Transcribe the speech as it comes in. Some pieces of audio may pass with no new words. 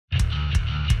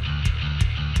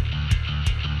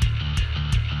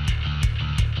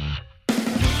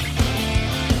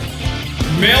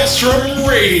Maelstrom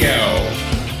Radio.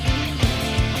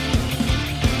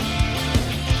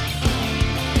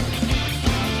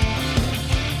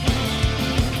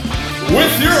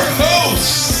 With your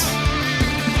hosts,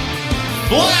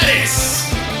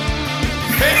 Gladys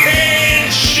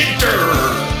and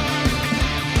Shitter.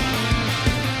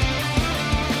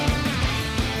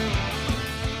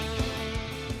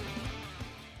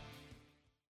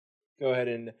 Go ahead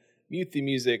and mute the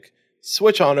music.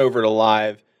 Switch on over to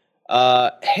live.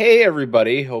 Hey,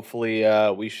 everybody. Hopefully,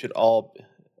 we should all...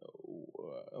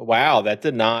 Wow, that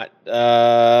did not...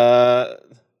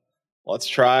 Let's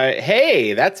try...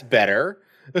 Hey, that's better.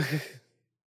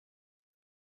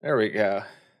 There we go.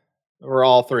 We're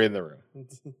all three in the room.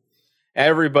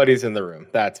 Everybody's in the room.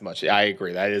 That's much... I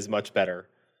agree. That is much better.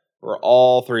 We're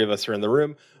all three of us are in the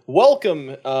room.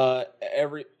 Welcome,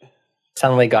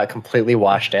 Suddenly got completely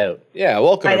washed out. Yeah,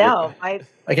 welcome. I know.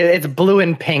 Like it's blue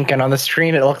and pink, and on the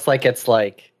screen it looks like it's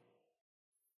like.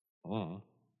 So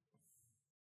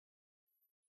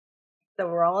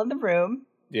we're all in the room.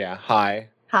 Yeah. Hi.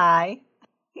 Hi.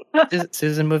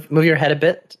 Susan, move your head a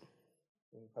bit.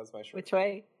 How's my shirt? Which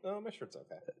way? No, my shirt's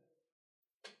okay.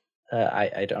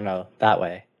 I don't know, that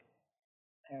way.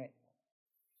 All right.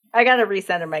 I gotta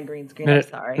recenter my green screen. I'm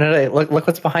sorry. No, look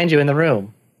what's behind you in the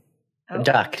room. Oh.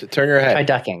 Duck. Turn your head. Try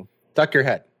ducking. Duck your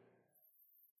head.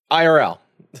 IRL.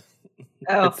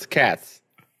 Oh. It's cats.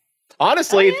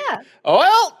 Honestly, yeah.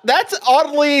 Well, that's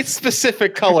oddly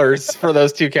specific colors for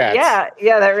those two cats.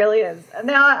 Yeah, that really is. And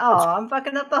now, I'm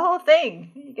fucking up the whole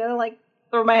thing. You gotta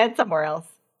throw my head somewhere else.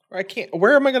 I can't.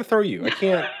 Where am I going to throw you? I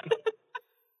can't.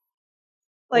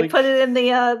 Put it in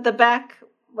the back,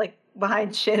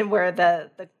 behind Shin, where the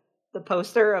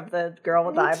poster of the girl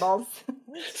with the eyeballs.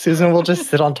 Susan will just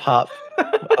sit on top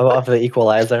of the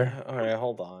equalizer. All right,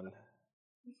 hold on.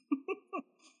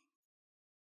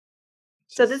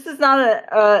 So this is not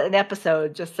an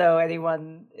episode, just so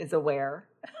anyone is aware.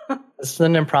 This is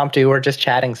an impromptu. We're just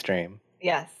chatting stream.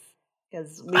 Yes,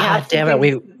 because we have damn it,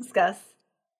 to discuss.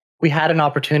 We had an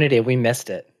opportunity. We missed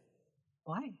it.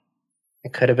 Why?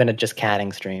 It could have been a just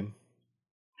catting stream.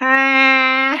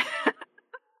 Oh,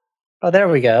 Oh, there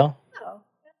we go.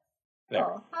 There.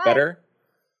 hi. Better?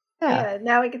 Yeah,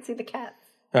 now we can see the cats.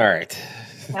 All right.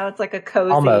 Now it's like a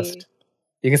cozy. Almost.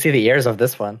 You can see the ears of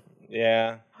this one.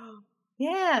 Yeah.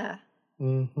 Yeah.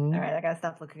 Mm-hmm. All right, I gotta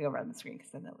stop looking over on the screen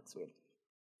because then that looks weird.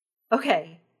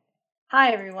 Okay.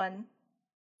 Hi, everyone.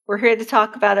 We're here to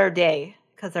talk about our day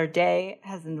because our day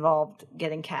has involved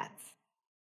getting cats.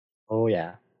 Oh,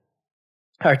 yeah.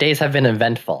 Our days have been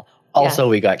eventful. Also, Yes.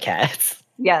 we got cats.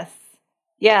 Yes.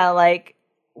 Yeah,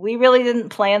 we really didn't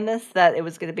plan this, that it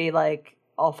was going to be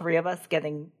all three of us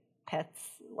getting pets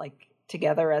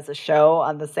together as a show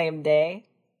on the same day.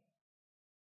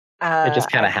 It just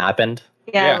kind of happened.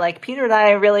 Yeah, Yeah. Peter and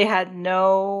I really had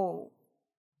no,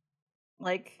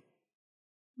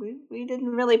 we didn't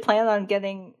really plan on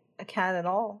getting a cat at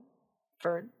all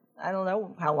for I don't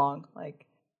know how long.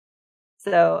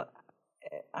 So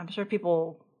I'm sure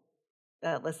people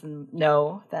that listen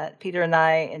know that Peter and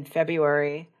I in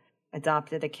February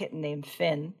adopted a kitten named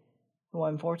Finn, who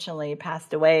unfortunately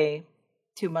passed away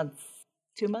 2 months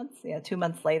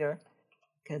later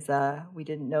because we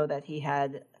didn't know that he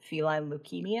had feline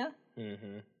leukemia.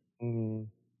 Mm-hmm. Mm.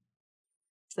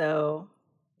 So,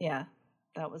 yeah,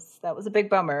 that was a big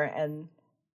bummer. And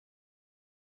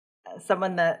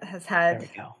someone that has There we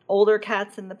had go. older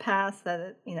cats in the past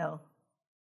that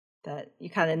that you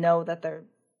kind of know that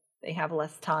they have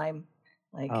less time.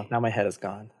 Oh, now my head is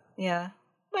gone. Yeah,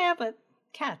 but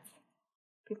cats,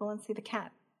 people want to see the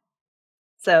cat.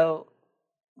 So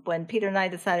when Peter and I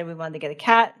decided we wanted to get a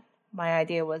cat, my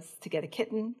idea was to get a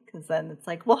kitten because then it's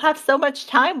we'll have so much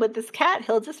time with this cat,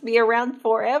 he'll just be around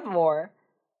forever.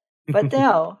 But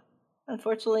no,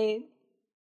 unfortunately,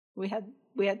 we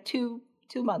had two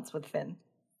months with Finn,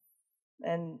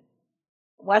 and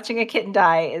watching a kitten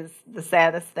die is the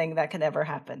saddest thing that can ever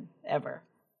happen, ever.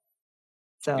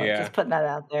 So Yeah. just putting that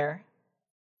out there.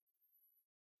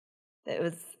 It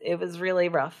was really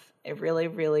rough. It really,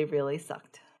 really, really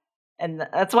sucked. And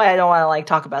that's why I don't want to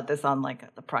talk about this on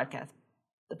the podcast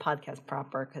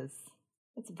proper, because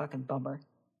it's a fucking bummer.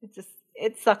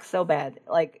 It sucks so bad.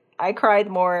 I cried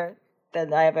more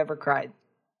than I have ever cried.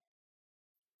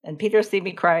 And Peter's seen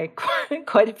me cry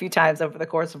quite a few times over the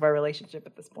course of our relationship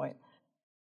at this point.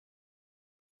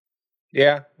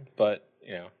 Yeah, but,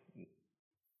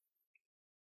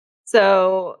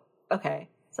 So, okay.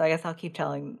 So I guess I'll keep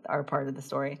telling our part of the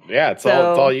story. Yeah, it's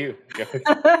all you.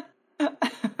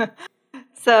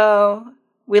 So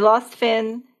we lost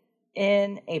Finn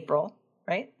in April,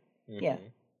 right? Mhm. Yeah.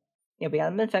 we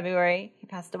got him in February. He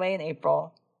passed away in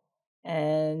April.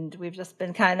 And we've just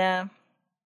been kind of,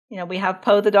 we have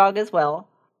Poe the dog as well.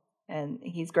 And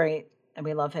he's great. And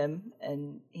we love him.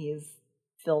 And he's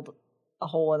filled a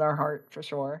hole in our heart for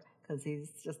sure. Because he's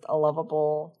just a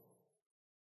lovable,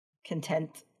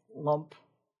 content lump.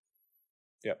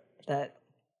 Yep.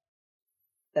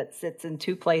 That sits in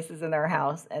 2 places in our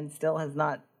house and still has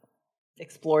not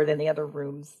explored any other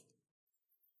rooms.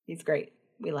 He's great.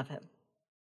 We love him.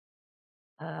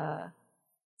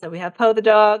 So we have Poe the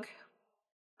dog.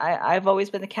 I've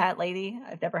always been a cat lady.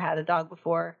 I've never had a dog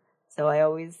before. So I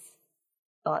always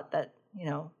thought that,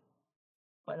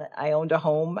 when I owned a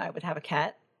home, I would have a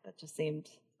cat. That just seemed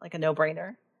like a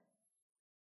no-brainer.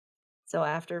 So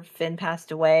after Finn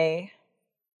passed away,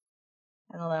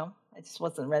 I don't know. I just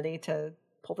wasn't ready to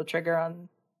pull the trigger on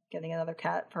getting another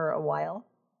cat for a while.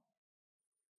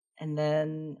 And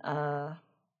then let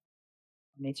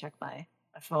me check my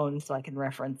phone so I can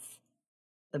reference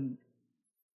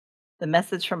the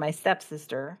message from my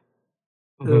stepsister,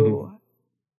 who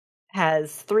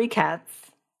has 3 cats,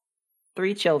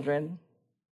 3 children,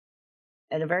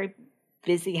 and a very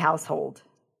busy household.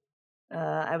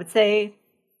 I would say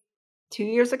 2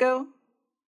 years ago,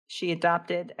 she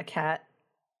adopted a cat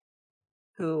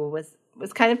who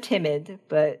was kind of timid,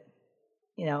 but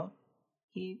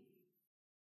he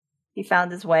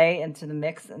found his way into the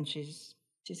mix, and she's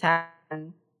had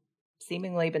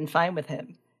seemingly been fine with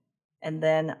him. And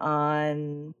then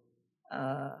on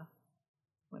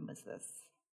when was this?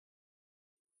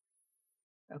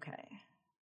 Okay,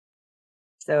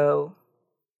 so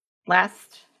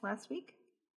last week.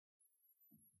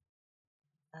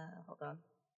 Hold on,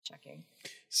 checking.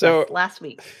 So Yes, last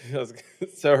week.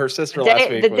 So her sister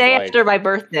last week the was day like, after my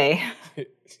birthday.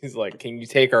 she's like, "Can you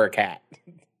take her a cat?"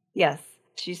 Yes,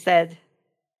 she said,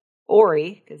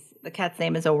 Ori, because the cat's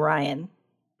name is Orion,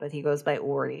 but he goes by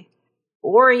Ori.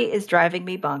 Ori is driving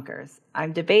me bonkers.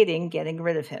 I'm debating getting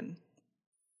rid of him.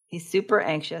 He's super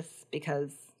anxious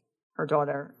because her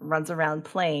daughter runs around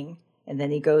playing, and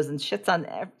then he goes and shits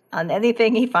on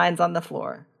anything he finds on the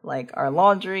floor, like our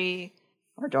laundry,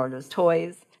 our daughter's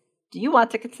toys. Do you want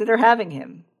to consider having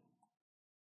him?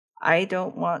 I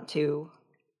don't want to,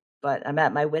 but I'm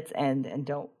at my wit's end and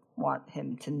don't want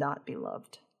him to not be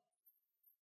loved.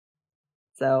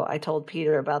 So I told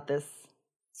Peter about this,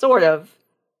 sort of,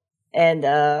 and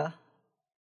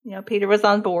Peter was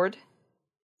on board.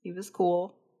 He was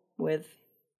cool with,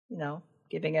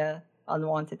 giving a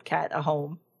unwanted cat a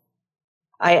home.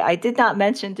 I did not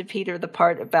mention to Peter the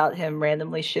part about him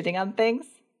randomly shitting on things,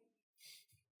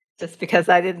 just because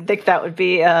I didn't think that would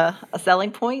be a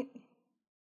selling point.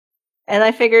 And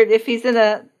I figured if he's in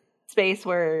a space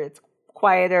where it's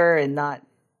quieter and not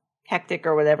hectic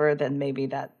or whatever, then maybe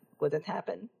that wouldn't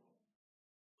happen.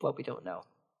 But we don't know.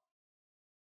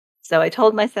 So I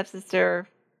told my stepsister,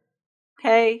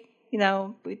 okay,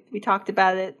 we talked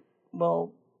about it.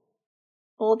 We'll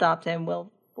adopt him.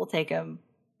 We'll take him.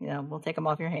 We'll take him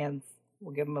off your hands.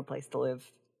 We'll give him a place to live.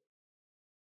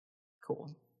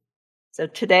 Cool. So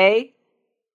today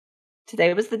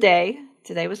was the day.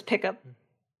 Today was pickup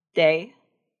day.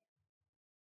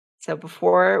 So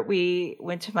before we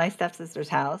went to my stepsister's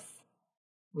house,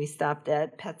 we stopped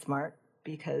at PetSmart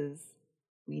because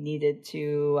we needed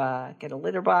to get a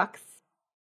litter box,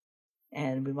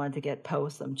 and we wanted to get Poe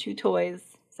some chew toys.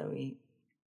 So he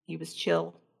was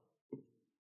chill.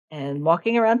 And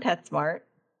walking around PetSmart,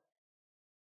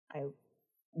 I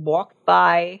walked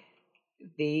by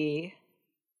the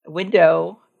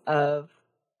window of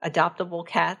adoptable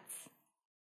cats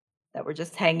that were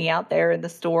just hanging out there in the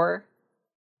store,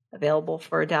 available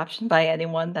for adoption by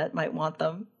anyone that might want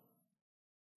them.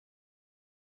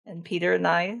 And Peter and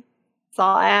I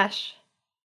saw Ash.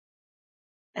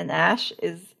 And Ash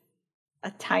is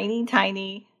a tiny,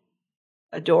 tiny,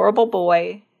 adorable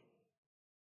boy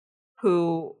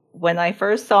who, when I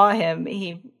first saw him,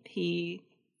 he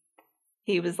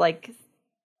was like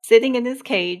sitting in his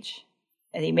cage,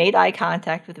 and he made eye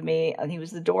contact with me, and he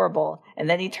was adorable. And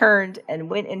then he turned and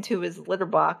went into his litter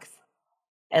box,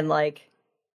 and like,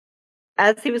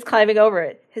 as he was climbing over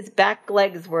it, his back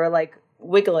legs were like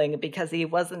wiggling because he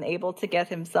wasn't able to get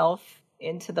himself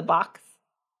into the box.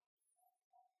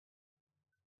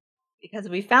 Because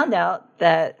we found out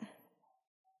that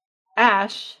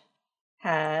Ash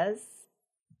has,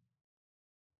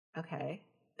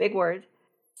 big word,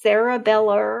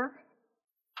 cerebellar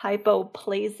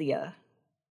hypoplasia.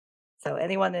 So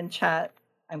anyone in chat,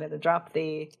 I'm going to drop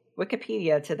the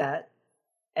Wikipedia to that.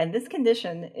 And this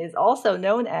condition is also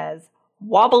known as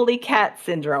wobbly cat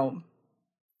syndrome.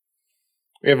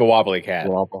 We have a wobbly cat.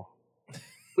 Wobble.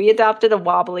 We adopted a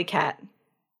wobbly cat.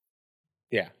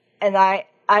 and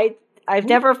I've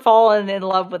never fallen in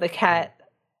love with a cat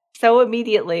so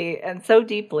immediately and so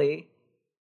deeply.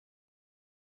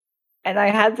 And I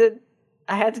had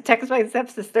to text my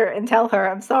stepsister and tell her,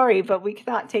 I'm sorry, but we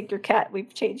cannot take your cat.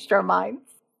 We've changed our minds.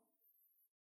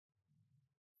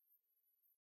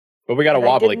 But we got a And I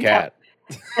wobbly didn't cat.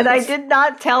 And I did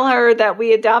not tell her that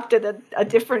we adopted a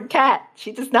different cat.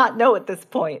 She does not know at this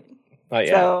point. Not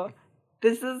yet. So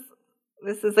this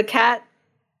is a cat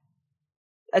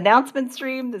announcement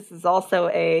stream. This is also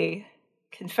a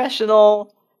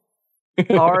confessional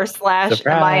r/ am I an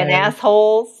Surprise.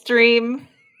 asshole stream.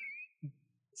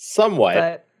 Somewhat.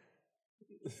 But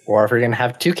Or if we're gonna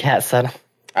have 2 cats set.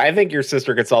 I think your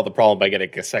sister could solve the problem by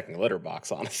getting a second litter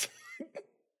box, honestly.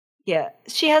 yeah,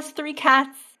 she has 3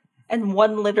 cats and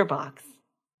 1 litter box.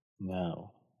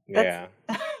 No. Yeah.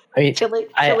 I mean, Chili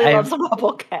I've- loves a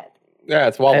wobble cat. Yeah,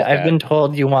 it's wobble I've cat. been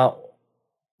told you want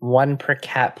 1 per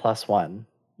cat plus 1.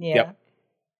 Yeah. Yep.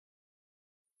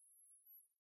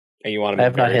 And you want to I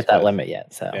have not hit that limit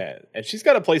yet, so Yeah. And she's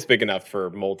got a place big enough for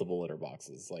multiple litter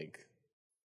boxes. Like,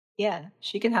 Yeah,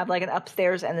 she can have like an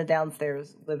upstairs and a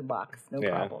downstairs litter box, no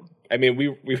Yeah. problem. I mean,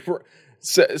 we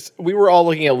were all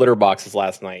looking at litter boxes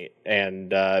last night,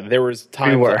 and there was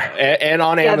times were. and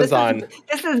on Yeah, Amazon.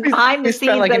 This is behind the we spent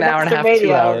scenes like at an hour and a Webster half, 2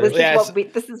 Radio.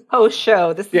 hours. This is post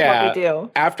show. This is Yeah. what we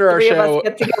do. After our 3 of show, us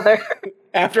get together.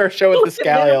 after our show with the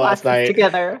Scalia last night,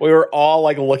 together. we were all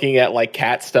like looking at like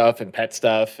cat stuff and pet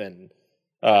stuff, and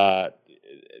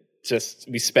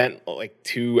we spent like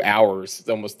 2 hours,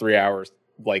 almost 3 hours,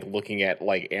 like looking at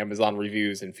like Amazon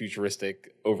reviews and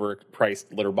futuristic overpriced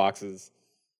litter boxes.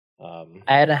 I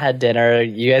hadn't had dinner.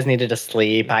 You guys needed to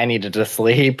sleep. I needed to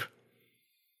sleep.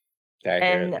 I hear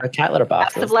And it. Or cat litter as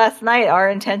boxes. of last night, our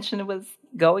intention was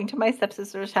going to my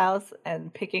stepsister's house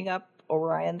and picking up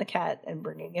Orion the cat and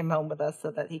bringing him home with us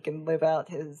so that he can live out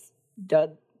his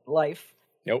dud life.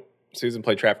 Nope. Susan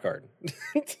played trap card.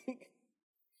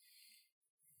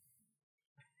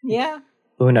 Yeah.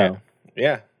 Uno.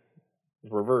 Yeah.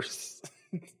 Reverse.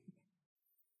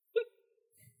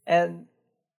 And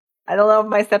I don't know if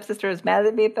my stepsister is mad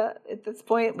at me at this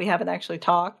point. We haven't actually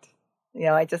talked. You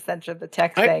know, I just sent her the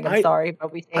text saying, I'm sorry,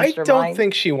 but we I changed our don't mind.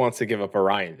 think she wants to give up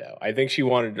Orion, though. I think she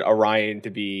wanted Orion to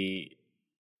be,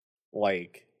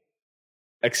 like,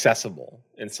 accessible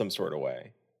in some sort of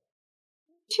way.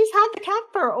 She's had the cat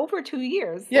for over 2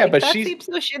 years. Yeah, Like, but that she's- seems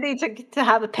so shitty to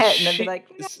have a pet and then be like,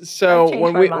 "No, So changed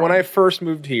when my when mind." I first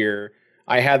moved here,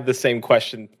 I had the same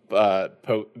question.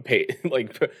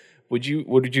 Would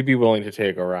you be willing to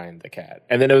take Orion the cat?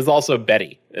 And then it was also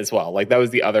Betty as well. Like that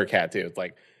was the other cat too. It's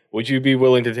like, would you be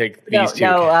willing to take these two?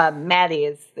 cats? Maddie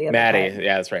is the other Maddie, cat.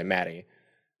 yeah, that's right, Maddie,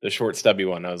 the short stubby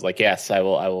one. I was like, yes, I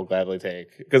will gladly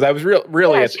take because I was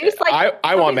really. Yeah, she's like,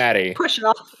 I want Maddie. Pushing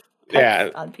off pets Yeah.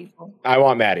 on people. I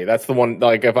want Maddie. That's the one.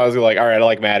 Like, if I was like, all right, I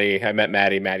like Maddie. I met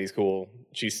Maddie. Maddie's cool.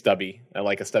 She's stubby. I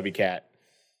like a stubby cat.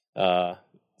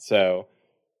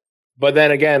 But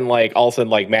then again, like all of a sudden,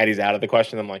 like Maddie's out of the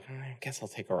question. I'm like, I guess I'll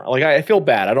take her. Like, I feel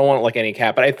bad. I don't want like any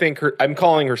cat, but I think I'm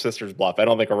calling her sister's bluff. I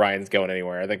don't think Orion's going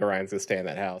anywhere. I think Orion's gonna stay in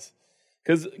that house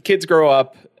because kids grow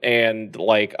up, and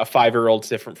like a 5-year-old's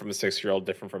different from a 6-year-old,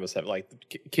 different from a 7. Like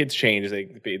kids change. They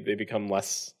become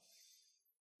less,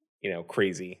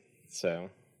 crazy.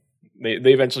 So they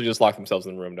eventually just lock themselves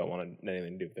in the room. Don't want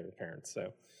anything to do with their parents.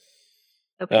 So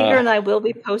Peter and I will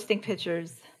be posting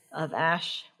pictures of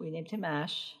Ash. We named him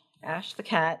Ash. Ash the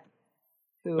cat,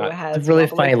 who has. It's really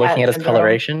wobbly funny cat looking at his syndrome.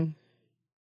 coloration.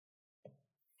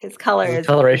 His color His is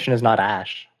coloration is not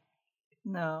ash.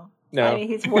 no. No. I mean,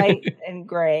 he's white and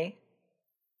gray.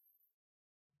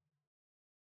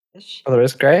 Color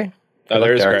is gray. Oh,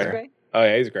 there is Darker. gray. Oh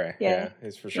yeah, he's gray. Yeah. Yeah,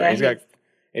 he's for sure. Yeah,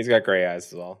 he's got gray eyes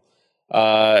as well.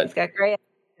 He's got gray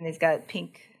and he's got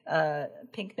pink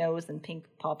nose and pink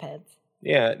paw pads.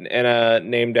 Yeah, and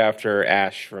named after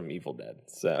Ash from Evil Dead.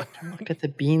 So Don't look at the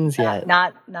beans yet.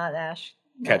 Not Ash.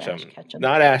 Ketchum, Ash Ketchum.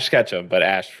 not Ash Ketchum, but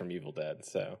Ash from Evil Dead.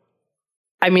 So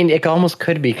I mean, it almost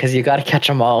could be because you got to catch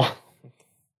them all.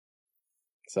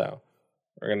 I'm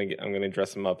gonna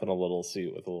dress him up in a little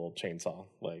suit with a little chainsaw.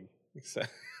 Like, so.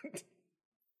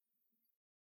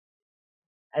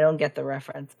 I don't get the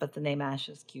reference, but the name Ash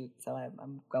is cute, so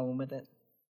I'm going with it.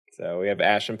 So we have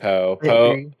Ash and Poe.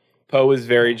 Agree. Poe was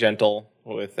very gentle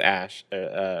with Ash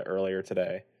earlier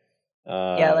today.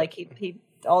 Yeah, like he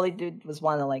all he did was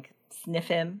want to like sniff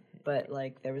him, but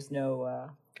like there was no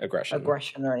aggression.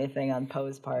 or anything on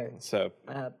Poe's part. So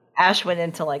Ash went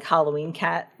into like Halloween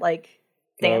cat like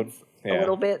dance yeah. a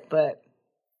little bit, but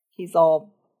he's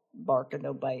all bark and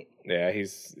no bite. yeah,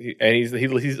 he's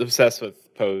obsessed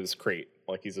with Poe's crate.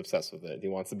 Like he's obsessed with it. He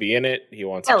wants to be in it. He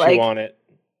wants Yeah, to chew like- on it.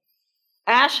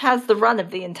 Ash has the run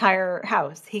of the entire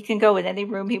house. He can go in any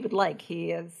room he would like. He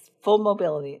has full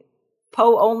mobility.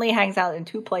 Poe only hangs out in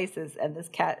 2 places, and this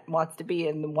cat wants to be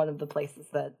in one of the places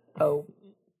that Poe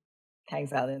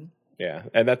hangs out in. Yeah,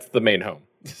 and that's the main home.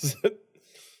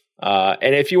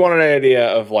 And if you want an idea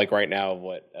of like right now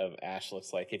of Ash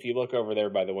looks like, if you look over there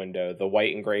by the window, the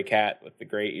white and gray cat with the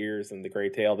gray ears and the gray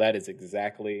tail, that's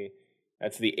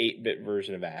the 8-bit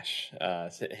version of Ash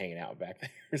hanging out back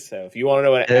there. So if you want to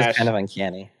know what It is Ash, kind of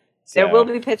uncanny. There will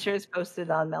be pictures posted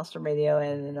on Maelstrom Radio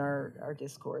and in our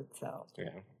Discord, so yeah,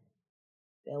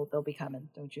 they'll be coming.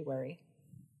 Don't you worry.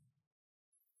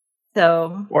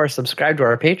 So Or subscribe to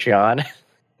our Patreon.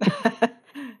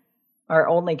 our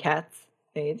Only Cats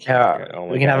page. Yeah,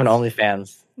 Only we can have an Cats.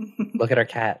 OnlyFans. Look at our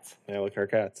cats. Yeah, look at our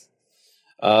cats.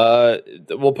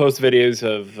 We'll post videos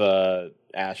of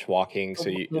Ash walking.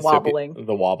 The wobbling.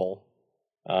 The wobble.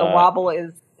 The wobble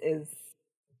is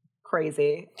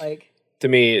crazy. Like, to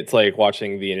me, it's like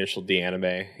watching the initial D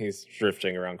anime. He's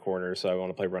drifting around corners, so I want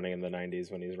to play Running in the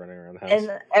 90s when he's running around the house.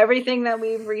 and everything that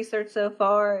we've researched so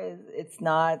far is it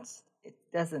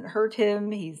doesn't hurt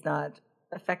him. He's not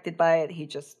affected by it. He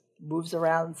just moves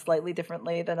around slightly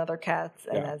differently than other cats,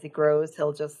 and Yeah. as he grows,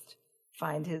 he'll just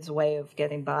find his way of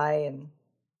getting by, and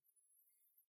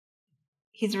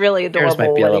he's really Stairs might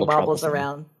adorable be a when he little wobbles troublesome.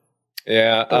 around.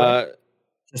 Yeah,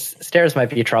 Stairs might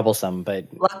be troublesome, but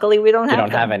Luckily, we don't we have don't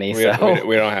them. have any. we So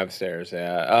don't have stairs.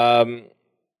 Yeah.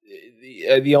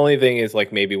 The only thing is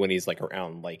like maybe when he's like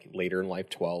around like later in life,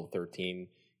 12, 13,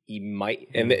 he might.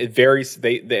 And it varies.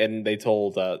 They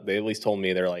at least told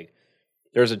me they're like,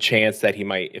 there's a chance that he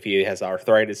might, if he has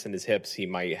arthritis in his hips, he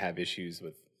might have issues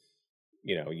with,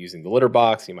 using the litter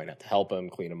box. You might have to help him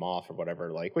clean him off or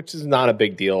whatever, like, which is not a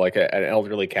big deal. Like an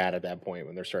elderly cat at that point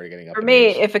when they're starting getting up. For in me,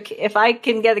 age. if I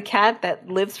can get a cat that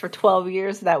lives for 12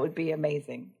 years, that would be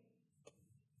amazing.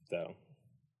 So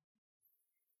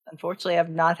Unfortunately, I've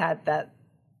not had that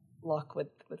luck with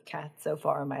cats so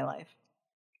far in my life.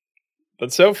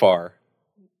 but so far,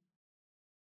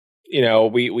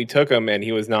 we took him and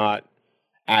he was not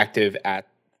active at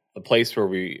the place where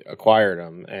we acquired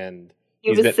him, and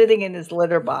He was sitting in his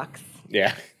litter box.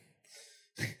 yeah.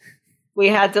 We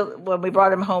had to, when we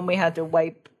brought him home, we had to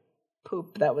wipe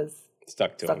poop that was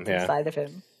Stuck to him. the Yeah. side of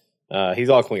him. He's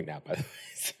all cleaned out, by the way.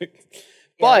 Yeah,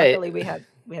 But luckily we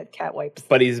had cat wipes.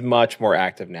 but he's much more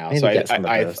active now. Need So to get some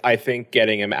of those. I think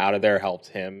getting him out of there helped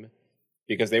him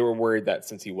because they were worried that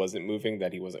since he wasn't moving,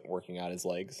 that he wasn't working out his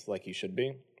legs like he should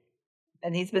be.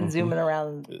 And he's been Mhm. zooming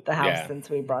around the house Yeah. since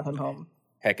we brought him home.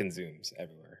 Heckin' zooms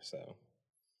everywhere. So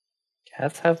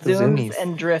cats have the Zooms zoomies.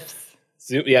 and drifts.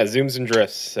 zooms and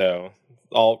drifts. So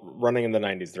all running in the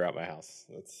 90s throughout my house.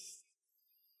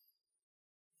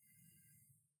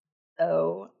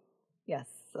 So, yes.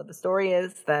 So the story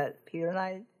is that Peter and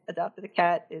I adopted a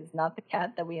cat. Is not the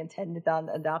cat that we intended on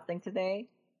adopting today.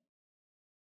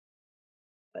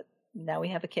 But now we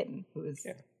have a kitten who is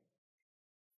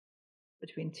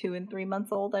between 2 and 3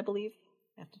 months old, I believe.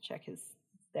 I have to check his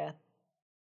stats.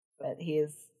 But he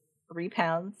is 3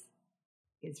 pounds.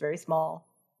 He's very small.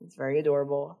 He's very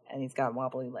adorable. And he's got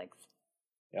wobbly legs.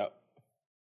 Yep.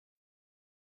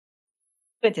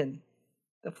 Quentin,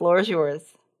 the floor is yours.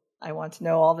 I want to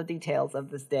know all the details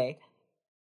of this day.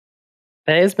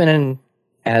 Today's been an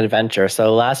adventure.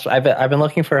 So I've been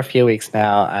looking for a few weeks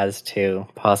now as to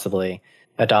possibly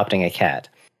adopting a cat.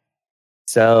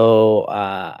 So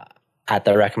at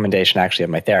the recommendation actually of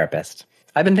my therapist,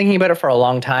 I've been thinking about it for a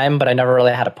long time, but I never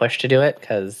really had a push to do it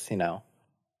because the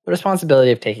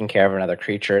responsibility of taking care of another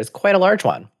creature is quite a large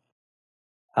one.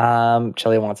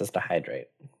 Chili wants us to hydrate.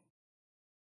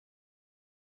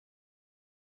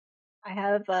 I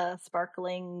have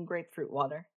sparkling grapefruit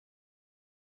water.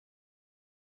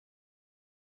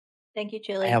 Thank you,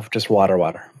 Chili. I have just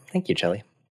water. Thank you, Chili.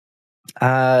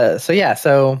 At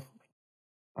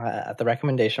the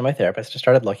recommendation of my therapist, I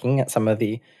started looking at some of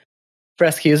the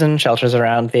rescues and shelters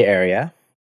around the area.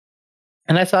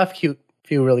 And I saw a few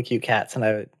really cute cats, and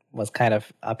I was kind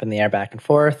of up in the air back and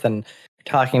forth and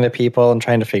talking to people and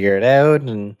trying to figure it out,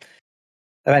 and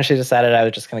eventually decided I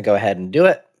was just going to go ahead and do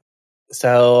it.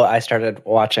 So I started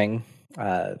watching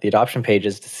the adoption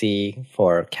pages to see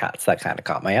for cats that kind of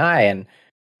caught my eye, and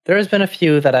there's been a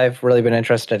few that I've really been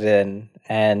interested in,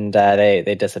 and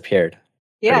they disappeared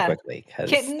pretty quickly because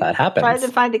that happens. Tried to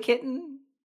find a kitten.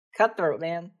 Cutthroat,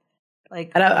 man.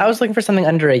 Like, And I was looking for something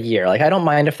under a year. Like, I don't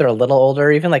mind if they're a little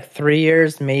older, even like 3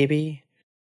 years maybe.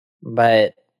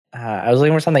 But I was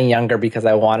looking for something younger because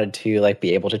I wanted to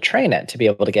be able to train it, to be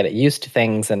able to get it used to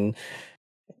things and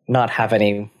not have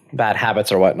any bad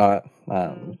habits or whatnot.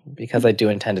 Because I do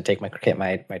intend to take my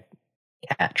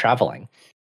cat traveling.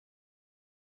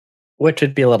 which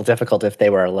would be a little difficult if they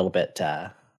were a little bit.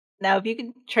 Now, if you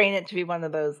could train it to be one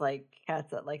of those like cats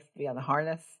that likes to be on a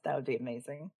harness, that would be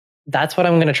amazing. That's what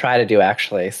I'm going to try to do,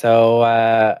 actually.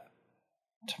 So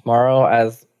tomorrow,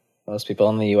 as most people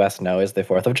in the U.S. know, is the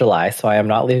 4th of July, so I am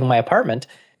not leaving my apartment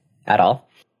at all.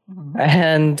 Mm-hmm.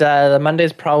 And the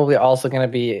Monday's probably also going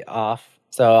to be off.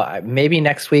 So maybe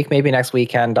next week, maybe next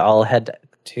weekend, I'll head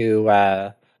to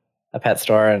a pet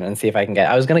store and see if I can get.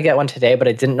 I was going to get one today, but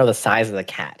I didn't know the size of the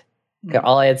cat. Mm-hmm.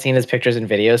 All I had seen is pictures and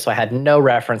videos, so I had no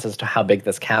reference as to how big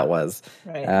this cat was.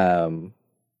 Right.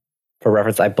 For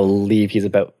reference, I believe he's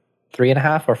about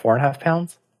 3.5 or 4.5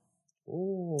 pounds.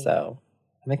 Ooh. So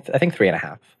I think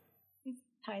 3.5.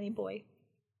 Tiny boy.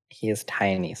 He is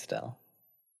tiny still.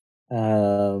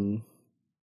 So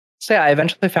yeah, I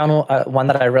eventually found one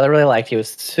that I really, really liked. He was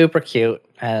super cute,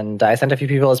 and I sent a few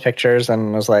people his pictures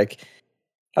and was like,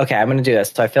 okay, I'm going to do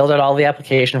this. So I filled out all the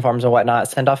application forms and whatnot,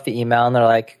 sent off the email, and they're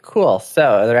like, cool. So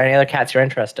are there any other cats you're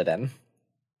interested in?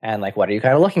 And like, what are you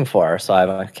kind of looking for? So I'm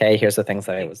like, okay, here's the things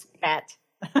that I was... Cat.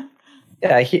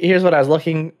 Yeah, here's what I was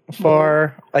looking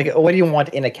for. Like, what do you want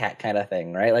in a cat kind of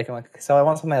thing, right? Like, so I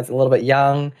want something that's a little bit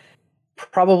young,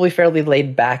 probably fairly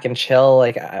laid back and chill.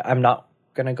 Like, I'm not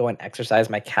going to go and exercise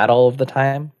my cat all of the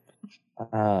time.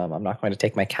 I'm not going to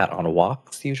take my cat on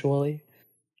walks usually.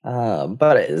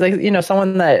 But it's like,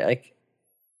 someone that like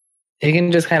it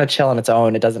can just kind of chill on its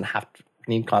own. It doesn't have to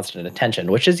need constant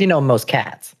attention, which is, most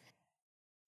cats.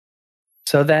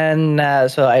 So then,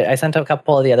 so I sent out a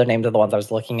couple of the other names of the ones I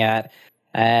was looking at,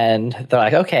 and they're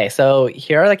like, okay, so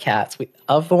here are the cats.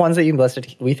 Of the ones that you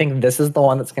listed, we think this is the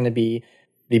one that's going to be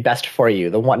the best for you.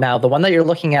 The one that you're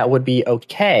looking at would be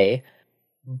okay,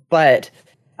 but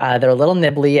they're a little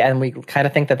nibbly, and we kind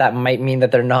of think that might mean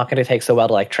that they're not going to take so well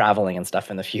to like traveling and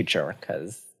stuff in the future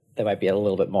because they might be a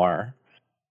little bit more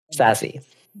sassy.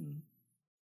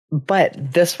 But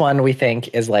this one we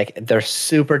think is like they're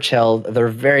super chilled. They're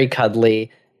very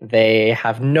cuddly. They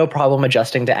have no problem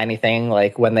adjusting to anything.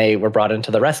 Like when they were brought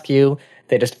into the rescue,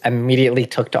 they just immediately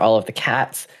took to all of the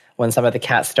cats. When some of the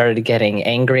cats started getting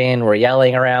angry and were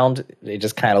yelling around, they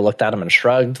just kind of looked at them and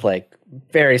shrugged. Like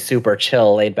very super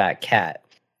chill, laid back cat.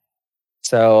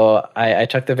 So I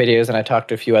took the videos and I talked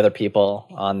to a few other people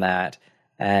on that,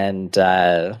 and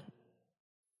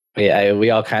we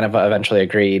all kind of eventually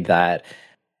agreed that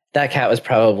cat was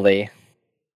probably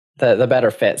the better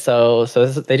fit. So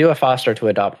they do a foster to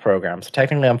adopt program. So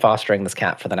technically, I'm fostering this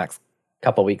cat for the next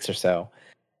couple weeks or so.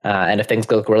 And if things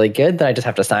look really good, then I just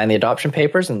have to sign the adoption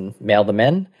papers and mail them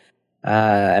in.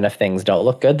 And if things don't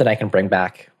look good, then I can bring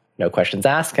back no questions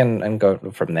asked and go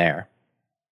from there.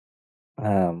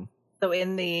 So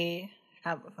in the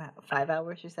 5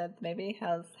 hours you said, maybe,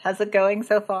 how's it going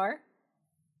so far?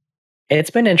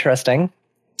 It's been interesting.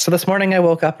 So this morning I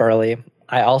woke up early.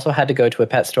 I also had to go to a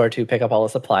pet store to pick up all the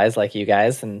supplies like you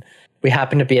guys, and we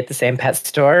happened to be at the same pet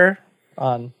store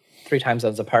on 3 time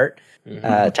zones apart,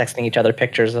 texting each other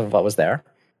pictures of what was there.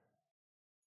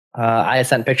 I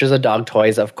sent pictures of dog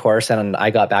toys, of course, and I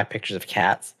got back pictures of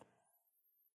cats.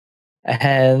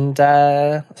 And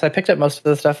so I picked up most of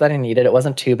the stuff that I needed. It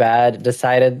wasn't too bad.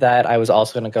 Decided that I was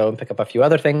also going to go and pick up a few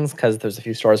other things because there's a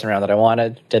few stores around that I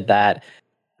wanted. Did that.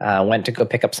 Went to go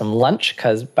pick up some lunch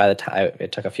because by the time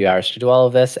it took a few hours to do all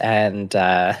of this, and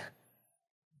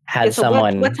had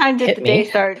someone. What time did hit the me. day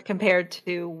start compared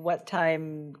to what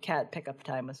time cat pickup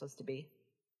time was supposed to be?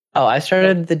 Oh, I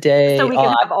started the day. So we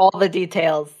can have all the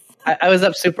details. I was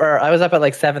up I was up at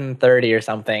like 7:30 or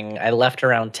something. I left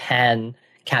around 10.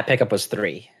 Cat pickup was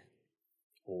 3.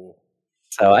 Ooh.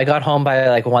 So I got home by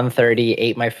like 1:30,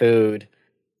 ate my food,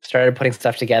 started putting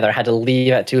stuff together. Had to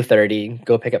leave at 2:30,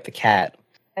 go pick up the cat.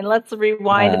 And let's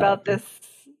rewind about this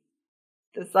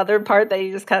other part that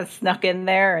you just kind of snuck in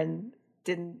there and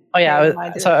didn't. Oh yeah,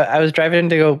 I was driving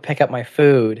to go pick up my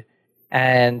food,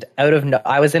 and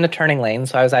I was in a turning lane,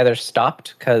 so I was either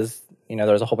stopped because there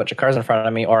was a whole bunch of cars in front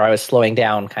of me, or I was slowing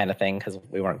down, kind of thing, because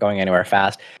we weren't going anywhere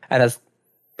fast. And this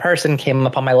person came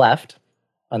up on my left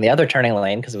on the other turning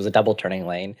lane because it was a double turning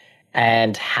lane,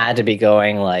 and had to be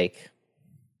going like,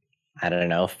 I don't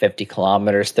know, 50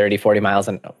 kilometers, 30, 40 miles,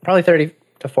 and probably 30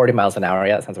 to 40 miles an hour.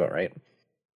 Yeah, that sounds about right.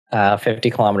 50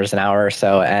 kilometers an hour or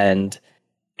so, and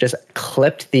just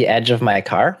clipped the edge of my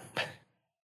car,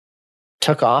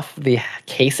 took off the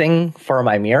casing for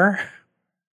my mirror.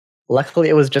 Luckily,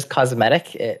 it was just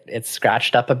cosmetic. It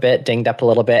scratched up a bit, dinged up a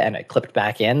little bit, and it clipped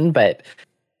back in, but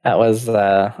that was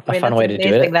a fun way to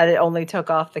do it. That it only took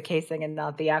off the casing and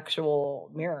not the actual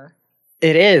mirror.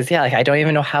 It is, yeah. Like I don't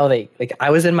even know how I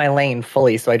was in my lane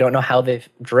fully, so I don't know how they've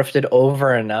drifted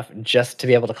over enough just to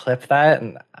be able to clip that.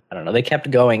 And I don't know. They kept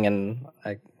going, and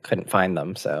I couldn't find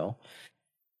them. So,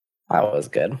 That was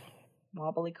good.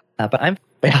 Wobbly. But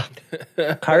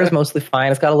car is mostly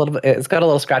fine. It's got a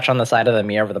little scratch on the side of the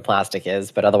mirror where the plastic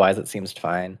is, but otherwise it seems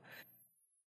fine.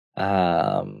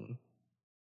 Got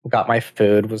my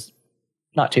food, was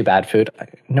not too bad food.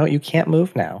 No, you can't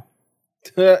move now.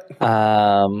 It's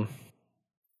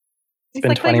He's been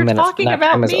like, 20 you're minutes. talking Nap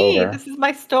about time is me. over. This is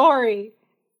my story.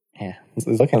 Yeah, he's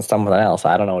looking at something else.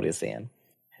 I don't know what he's seeing.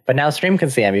 But now stream can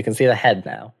see him. You can see the head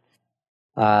now.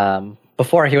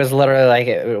 Before he was literally like,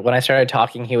 when I started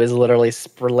talking, he was literally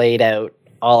splayed out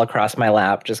all across my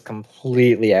lap, just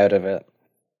completely out of it.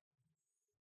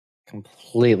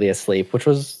 Completely asleep, which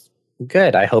was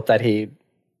good. I hope that he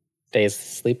stays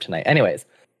asleep tonight. Anyways.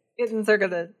 Kittens are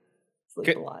going to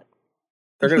sleep a lot.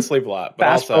 They're going to sleep a lot. But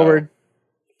Fast also, forward.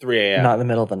 3 a.m. Not in the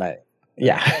middle of the night.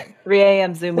 Yeah. 3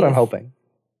 a.m. Zoomies. That's what I'm hoping.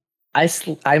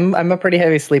 I'm a pretty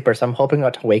heavy sleeper, so I'm hoping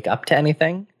not to wake up to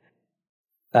anything.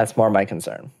 That's more my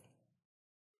concern.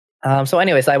 So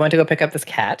anyways, I went to go pick up this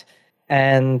cat,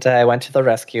 and I went to the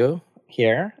rescue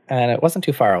here, and it wasn't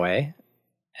too far away.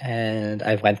 And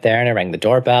I went there, and I rang the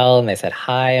doorbell, and they said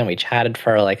hi, and we chatted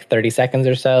for like 30 seconds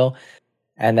or so.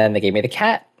 And then they gave me the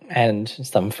cat and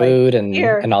some food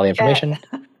and all the information.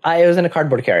 It was in a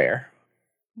cardboard carrier.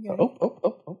 Yeah.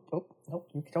 Oh,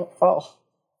 you don't fall.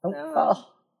 Don't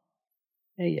fall.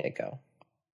 There you go.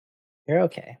 You're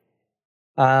okay.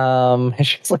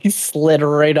 She just like slid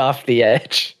right off the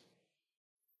edge.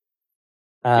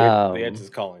 The edge is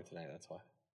calling tonight, that's why.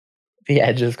 The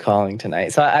edge is calling tonight.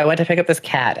 So I went to pick up this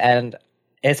cat, and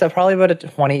it's probably about a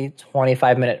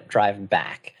 20-25 minute drive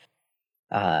back.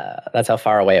 That's how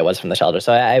far away it was from the shelter.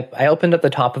 So I opened up the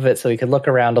top of it so we could look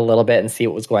around a little bit and see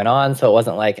what was going on. So it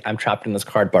wasn't like I'm trapped in this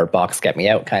cardboard box, get me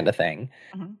out kind of thing.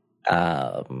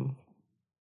 Mm-hmm.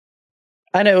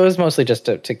 And it was mostly just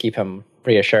to keep him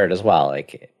reassured as well.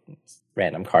 Like,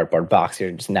 random cardboard box,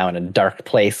 you're just now in a dark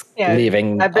place,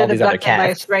 leaving all these other cats. By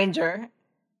a stranger.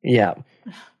 Yeah.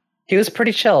 He was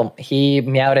pretty chill. He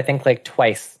meowed, I think, like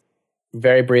twice.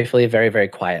 Very briefly, very, very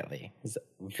quietly. He's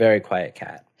a very quiet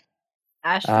cat.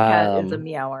 Ash the cat is a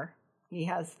meower. He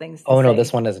has things to say. Oh, no,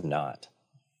 this one is not.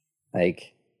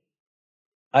 Like,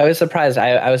 I was surprised.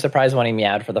 I was surprised when he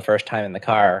meowed for the first time in the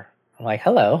car. I'm like,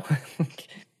 hello.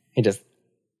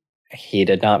 He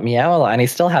did not meow a lot, and he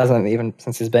still hasn't, even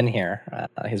since he's been here.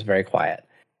 He's very quiet.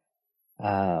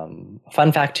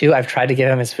 Fun fact, too, I've tried to give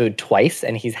him his food twice,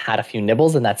 and he's had a few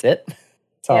nibbles, and that's it.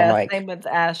 So I'm like, same with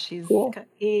Ash. Cool.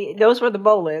 He knows where the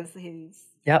bowl is. He's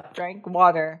Yep. drank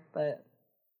water, but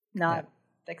not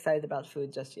excited about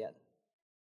food just yet.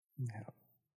 Yeah.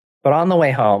 But on the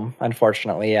way home,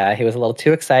 unfortunately, he was a little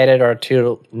too excited or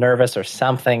too nervous or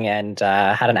something, and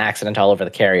had an accident all over the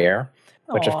carrier,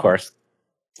 which, of course,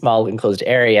 small enclosed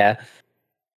area,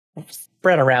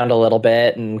 spread around a little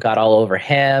bit and got all over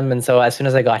him. And so as soon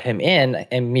as I got him in,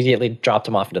 immediately dropped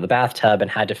him off into the bathtub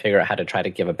and had to figure out how to try to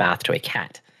give a bath to a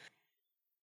cat.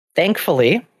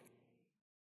 Thankfully,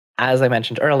 as I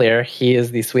mentioned earlier, he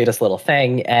is the sweetest little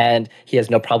thing, and he has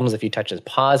no problems if you touch his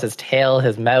paws, his tail,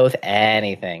 his mouth,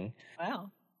 anything. Wow.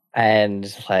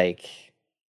 And like,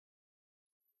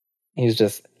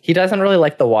 he doesn't really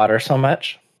like the water so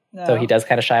much. No. So he does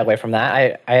kind of shy away from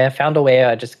that. I have found a way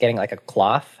of just getting like a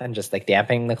cloth and just like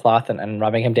damping the cloth and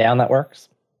rubbing him down. That works.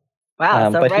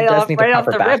 Wow. So but right off the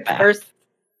rip, bath. first,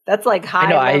 that's like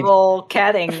high level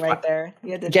catting right there.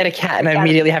 You had to get a cat and I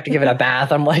immediately have to give it a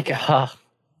bath. I'm like,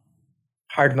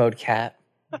 hard mode cat.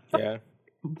 Yeah.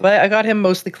 But I got him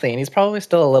mostly clean. He's probably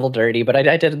still a little dirty, but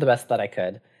I did the best that I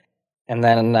could. And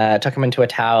then took him into a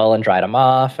towel and dried him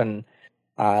off. And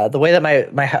the way that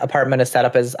my apartment is set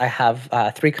up is I have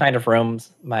 3 kind of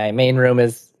rooms. My main room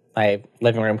is my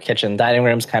living room, kitchen, dining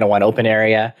room's kind of one open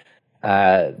area.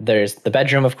 There's the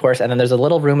bedroom, of course, and then there's a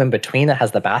little room in between that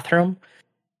has the bathroom.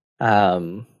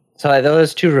 So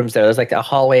there's 2 rooms there. There's like a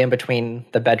hallway in between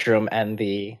the bedroom and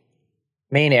the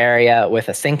main area with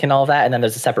a sink and all that, and then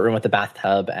there's a separate room with the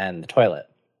bathtub and the toilet.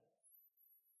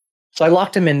 So I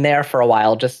locked him in there for a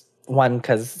while, just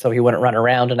so he wouldn't run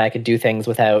around and I could do things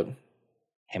without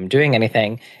him doing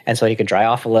anything, and so he could dry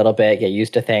off a little bit, get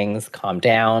used to things, calm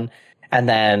down. And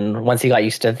then once he got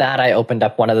used to that, I opened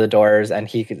up one of the doors and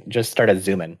he just started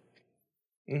zooming.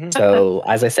 Mm-hmm. So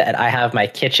as I said, I have my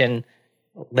kitchen,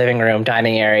 living room,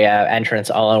 dining area, entrance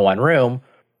all in one room.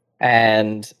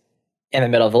 And in the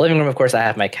middle of the living room, of course, I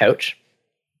have my couch.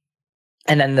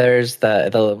 And then there's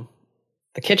the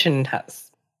kitchen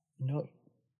has,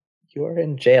 you're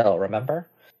in jail, remember?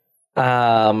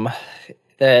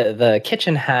 The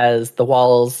kitchen has the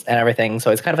walls and everything,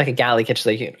 so it's kind of like a galley kitchen, so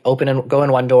you can open and go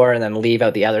in one door and then leave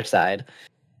out the other side.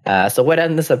 So what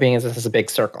ends up being is this is a big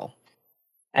circle.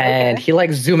 And he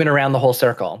likes zooming around the whole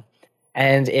circle.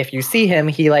 And if you see him,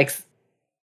 he like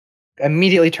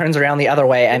immediately turns around the other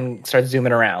way and starts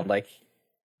zooming around. Like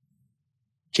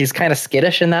he's kind of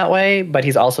skittish in that way, but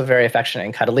he's also very affectionate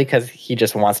and cuddly because he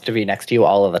just wants to be next to you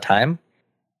all of the time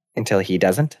until he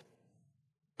doesn't.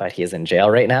 But he is in jail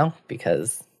right now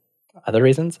because other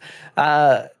reasons.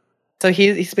 So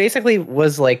he's basically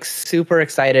was like super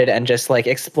excited and just like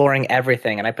exploring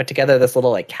everything. And I put together this little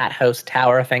like cat house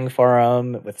tower thing for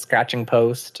him with scratching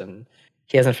post, and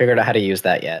he hasn't figured out how to use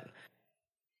that yet.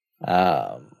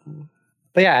 But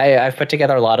yeah, I've put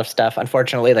together a lot of stuff.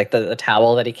 Unfortunately, like the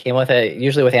towel that he came with, it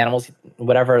usually with animals,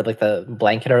 whatever, like the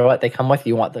blanket or what they come with,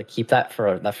 you want to keep that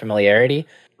for the familiarity.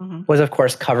 Was of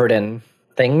course covered in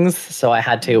things, so I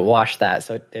had to wash that.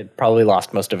 So it probably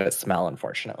lost most of its smell,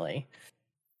 unfortunately.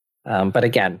 But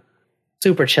again,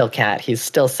 super chill cat. He's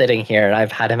still sitting here, and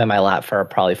I've had him in my lap for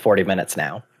probably 40 minutes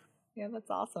now. Yeah, that's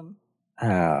awesome.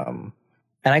 And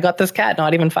I got this cat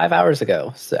not even 5 hours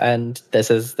ago. So, and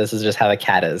this is just how the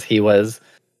cat is. He was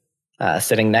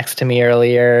sitting next to me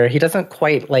earlier. He doesn't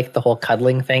quite like the whole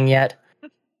cuddling thing yet.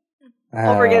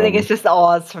 All we're getting is just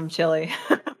awes from Chili.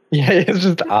 Yeah, it's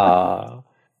just aw.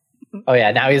 Oh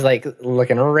yeah, now he's like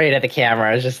looking right at the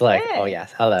camera. It's just like, oh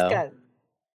yes, hello.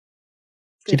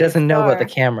 He doesn't know about the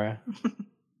camera.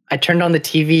 I turned on the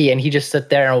TV and he just sat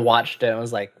there and watched it and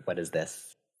was like, what is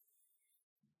this?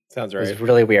 Sounds right. It was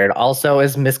really weird. Also,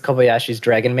 is Miss Kobayashi's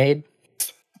Dragon Maid.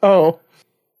 Oh.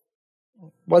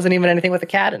 Wasn't even anything with a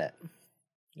cat in it.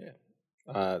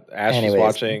 Yeah. Ash is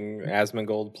watching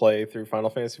Asmongold play through Final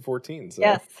Fantasy 14. So.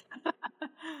 Yes.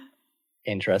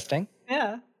 Interesting.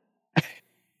 Yeah.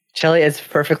 Chili is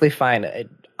perfectly fine.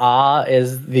 Awe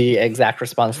is the exact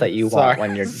response that you want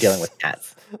when you're dealing with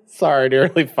cats. Sorry,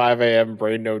 nearly 5 a.m.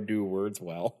 brain no do words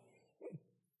well.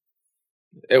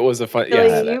 It was a fun. So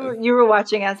yeah, you were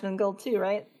watching Asmongold too,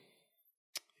 right?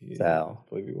 Yeah, So I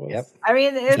believe he was. Yep. I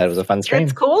mean, that was a fun stream.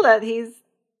 It's cool that he's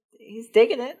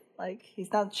digging it. Like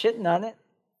he's not shitting on it.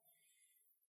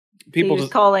 People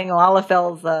just calling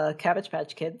Lalafel's Cabbage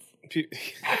Patch Kids.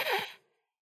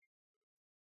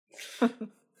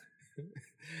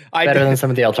 Better than some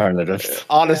of the alternatives.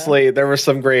 Honestly, there were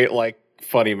some great like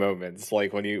funny moments,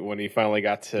 like when he finally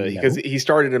got to because he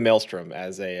started in Maelstrom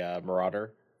as a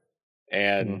marauder.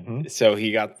 And so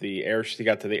he got to the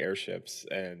airships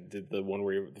and did the one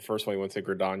where the first one he went to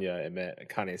Gridania and met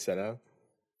Kane Senna.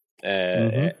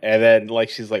 And then like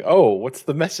she's like, "Oh, what's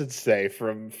the message say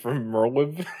from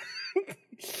Merlib?"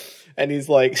 And he's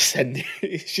like, "Send."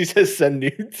 She says, "Send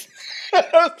nudes."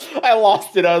 I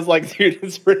lost it. I was like, "Dude,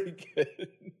 it's pretty good."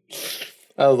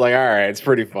 I was like, "All right, it's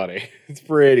pretty funny. It's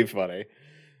pretty funny."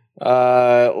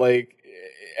 Like,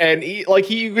 and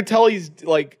you could tell he's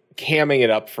like camming it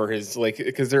up for his like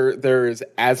because there's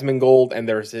Asmongold and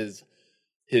there's his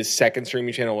second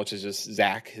streaming channel, which is just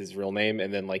Zach, his real name,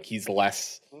 and then like he's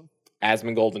less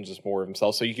Asmongold and just more of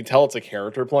himself. So you can tell it's a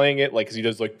character playing it, like because he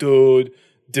does like dude,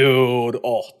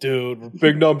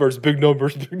 big numbers,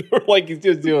 like he's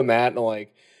just doing that and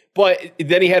like. But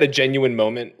then he had a genuine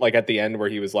moment like at the end where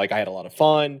he was like, I had a lot of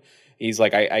fun. He's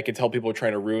like, I could tell people were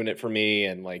trying to ruin it for me,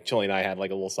 and like Chili and I had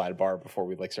like a little sidebar before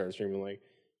we like started streaming. Like,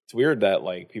 it's weird that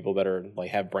like people that are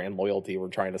like have brand loyalty were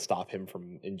trying to stop him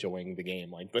from enjoying the game.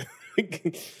 Like,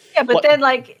 yeah, but then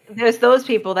like there's those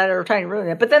people that are trying to ruin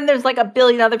it. But then there's like a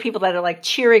billion other people that are like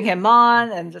cheering him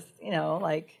on and just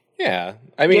like yeah,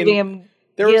 I mean, giving him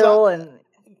there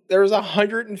was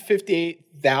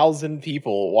 158,000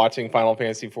 people watching Final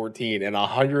Fantasy 14 and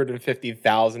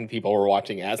 150,000 people were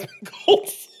watching Asmongold.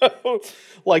 So,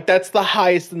 like, that's the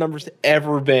highest the number's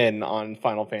ever been on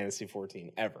Final Fantasy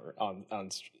 14 ever on.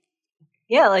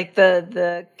 Yeah, like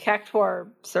the Cactuar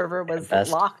server was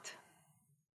locked.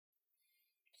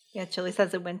 Yeah, Chili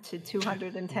says it went to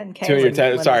 210K.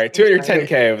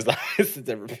 210K was the highest it's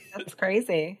ever been. That's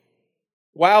crazy.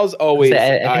 WoW's always.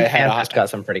 I think got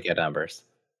some pretty good numbers.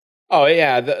 Oh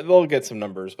yeah, they'll get some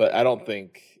numbers, but I don't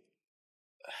think.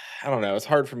 I don't know. It's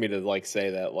hard for me to like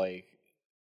say that like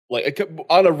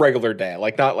on a regular day,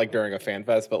 like not like during a fan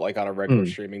fest, but like on a regular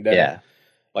streaming day. Yeah.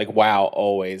 Like WoW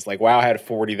always like WoW had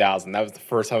 40,000. That was the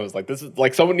first time I was like, this is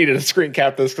like someone needed to screen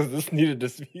cap this because this needed to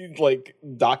be like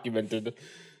documented.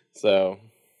 So.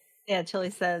 Yeah, Chili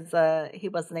says he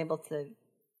wasn't able to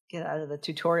get out of the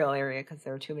tutorial area because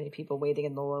there were too many people waiting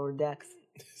in the lower decks.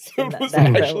 So it was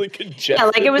actually congested. Yeah,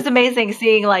 like it was amazing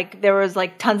seeing like there was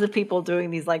like tons of people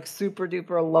doing these like super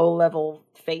duper low level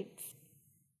fates.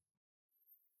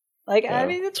 Like I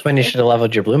mean, it's when you should have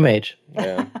leveled your blue mage.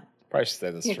 Yeah, probably should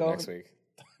say this next week.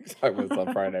 Talk about this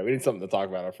on Friday. We need something to talk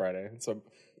about on Friday. So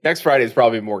Next Friday is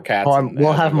probably more cats.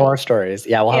 We'll have more stories.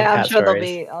 Yeah, we'll have I'm cat sure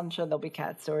stories. I'm sure there'll be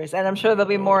cat stories, and I'm sure there'll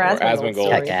be more Or Asmongold Asmongold,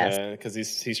 stories. Cat because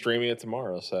he's streaming it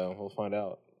tomorrow, so we'll find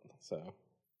out. So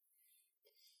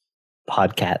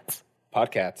Podcats.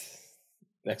 podcasts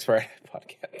next Friday.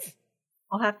 Podcasts.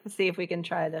 I'll have to see if we can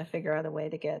try to figure out a way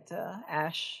to get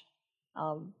Ash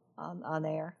on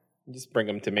air. Just bring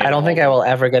them to me. I don't think I will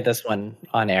ever get this one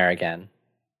on air again.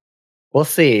 We'll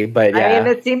see, but yeah, I mean,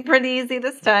 it seemed pretty easy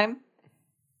this time.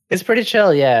 it's pretty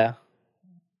chill. Yeah,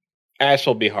 Ash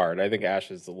will be hard. I think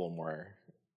Ash is a little more.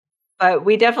 But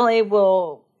we definitely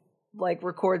will like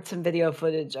record some video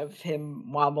footage of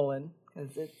him wobbling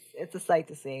because it's a sight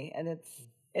to see, and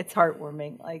it's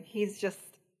heartwarming. Like he's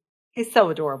so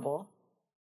adorable.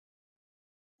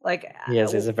 Like he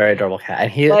is. He's a very adorable cat,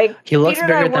 and he like looks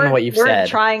Peter and I bigger than what you've weren't said.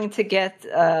 Trying to get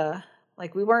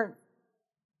we weren't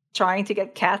trying to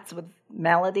get cats with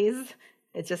maladies.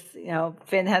 It's just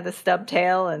Finn had the stub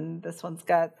tail, and this one's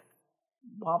got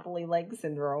wobbly leg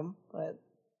syndrome. But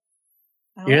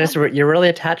I don't know. You're really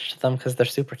attached to them because they're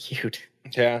super cute.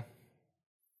 Yeah.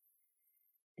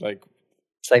 Like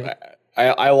It's like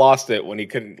I lost it when he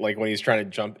couldn't, like when he's trying to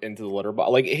jump into the litter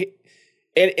box. Like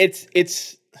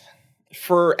it's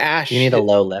for Ash. you need a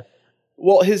low lip.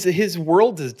 Well, his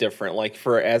world is different. Like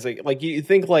you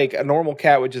think like a normal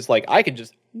cat would just like I could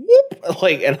just whoop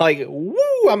like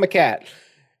woo, I'm a cat.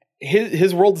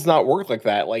 His world does not work like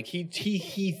that. Like he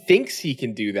thinks he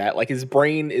can do that. Like his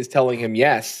brain is telling him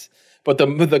yes, but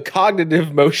the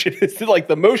cognitive motion is like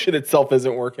the motion itself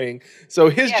isn't working. So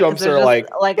his jumps are like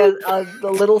a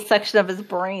little section of his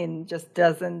brain just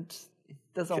doesn't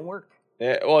work.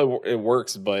 Yeah, well, it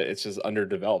works, but it's just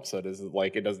underdeveloped. So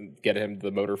it doesn't get him the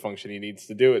motor function he needs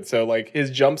to do it. So like his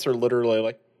jumps are literally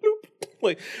like,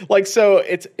 boop, like so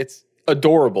it's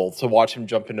adorable to watch him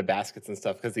jump into baskets and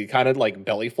stuff because he kind of like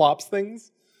belly flops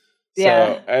things.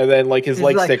 Yeah, so, and then like his He's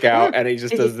legs like, stick out, and he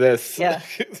just does this. Yeah.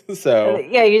 So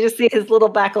yeah, you just see his little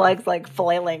back legs like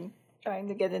flailing, trying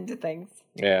to get into things.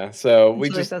 yeah, so We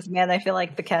just says, man, I feel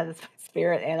like the cat is my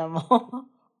spirit animal.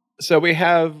 So we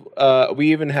have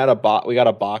we even had we got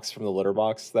a box from the litter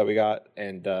box that we got,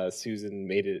 and Susan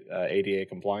made it ADA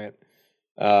compliant,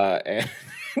 and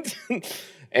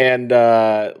and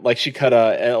like she cut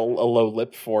a low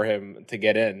lip for him to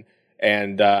get in,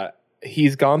 and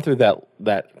he's gone through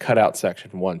that cutout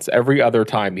section once. Every other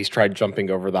time he's tried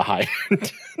jumping over the high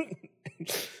end.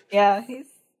 Yeah,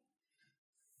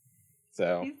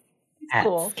 so he's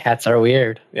cool. Cats are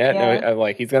weird. yeah, Yeah. no, I'm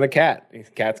like he's gonna cat.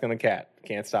 Cat's gonna cat.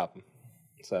 Can't stop him.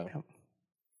 So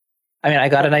I mean, I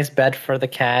got a nice bed for the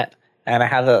cat, and I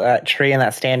have a tree in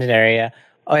that standing area.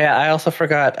 Oh yeah, I also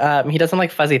forgot. He doesn't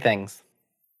like fuzzy things.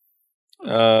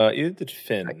 either did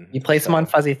Finn. You place him on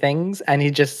fuzzy things, and he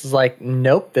just is like,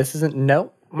 nope, this isn't.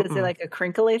 Nope. Is it like a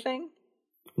crinkly thing?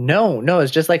 No,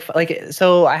 it's just like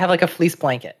so. I have like a fleece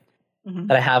blanket Mhm.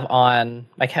 that I have on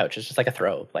my couch. It's just like a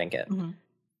throw blanket. Mhm.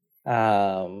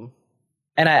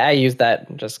 And I use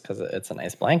that just because it's a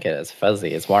nice blanket. It's fuzzy.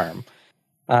 It's warm.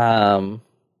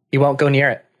 He won't go near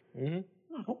it.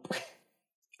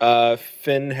 Mm-hmm.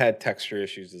 Finn had texture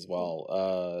issues as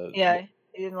well. Yeah,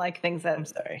 he didn't like things that I'm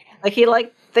sorry. like he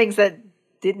liked things that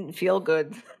didn't feel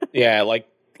good. Yeah, like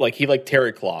he liked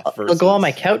terry cloth. He'll go on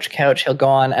my couch. He'll go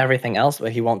on everything else,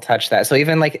 but he won't touch that. So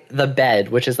even like the bed,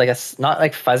 which is like not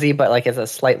like fuzzy, but like it's a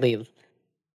slightly,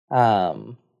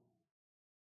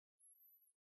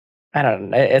 I don't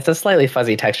know. It's a slightly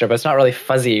fuzzy texture, but it's not really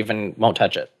fuzzy. Even won't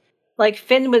touch it. Like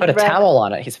Finn would Put a rather, towel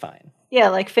on it. He's fine. Yeah,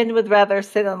 like Finn would rather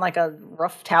sit on like a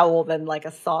rough towel than like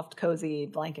a soft, cozy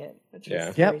blanket, which Yeah.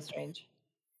 is Yep. very strange.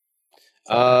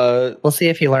 We'll see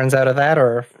if he learns out of that,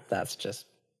 or if that's just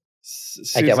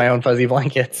I get my own fuzzy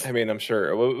blankets. I mean, I'm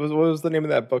sure. What was the name of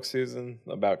that book, Susan,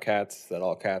 about cats? That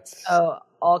all cats? Oh,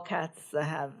 all cats that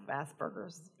have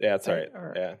Asperger's. yeah, that's right, right.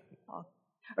 or- Yeah,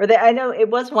 Or I know it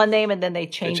was one name and then they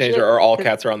they changed changed it. it, or all 'cause-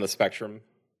 cats are on the spectrum.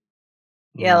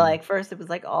 Yeah, Mm. like first it was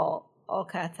like all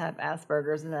cats have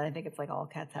Asperger's, and then I think it's like all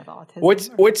cats have autism. Which or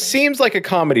something. seems like a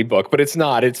comedy book, but it's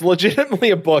not. It's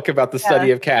legitimately a book about the study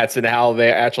Yeah. of cats and how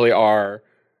they actually are,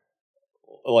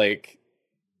 like,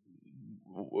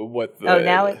 what.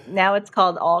 The, now it's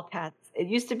called all cats. It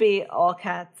used to be all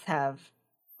cats have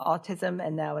autism,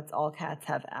 and now it's all cats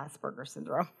have Asperger's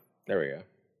syndrome. There we go.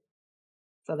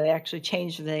 So they actually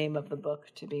changed the name of the book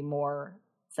to be more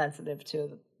sensitive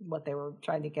to what they were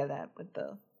trying to get at with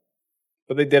the.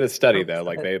 But they did a study Purpose though, of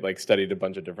like it. they studied a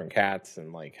bunch of different cats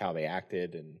and like how they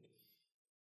acted and.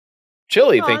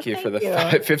 Chili, Aw, thank you for the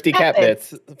thank you. 50 cat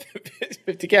bits.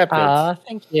 50 cat bits.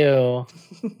 Thank you.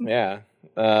 Yeah.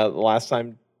 The last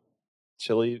time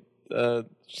Chili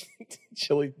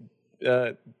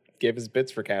gave his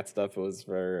bits for cat stuff was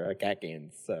for cat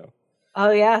games. So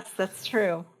Oh yes, that's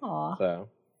true. Aw.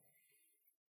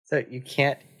 So you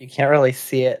can't really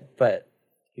see it, but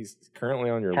he's currently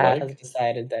on your Cat has leg.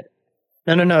 decided that.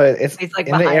 No. It's He's, like,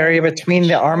 in the behind area the between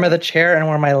the arm of the chair and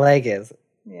where my leg is.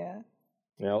 Yeah.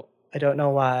 Well, I don't know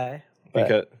why. But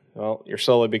because you're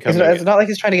slowly it's becoming. not, it's not like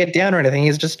he's trying to get down or anything.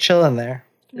 He's just chilling there.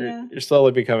 Yeah. You're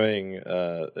slowly becoming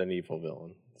an evil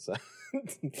villain. So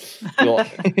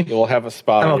you'll have a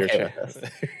spot I'm on your okay chair. with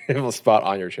this. You have a spot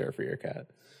on your chair for your cat.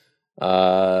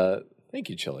 Thank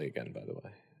you, Chili, again, by the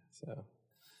way. So.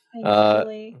 Thanks,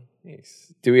 Billy.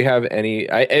 Nice. Do we have any?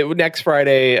 Next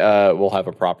Friday, we'll have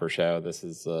a proper show. This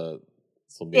will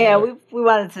be. Yeah, another- we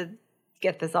wanted to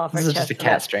get this off This our is chest. just a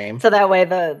cat stream. So that way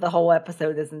the whole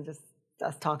episode isn't just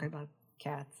us talking about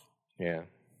cats. Yeah.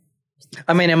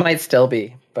 I mean, it might still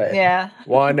be, but Yeah.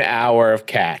 1 hour of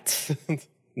cats,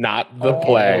 not the There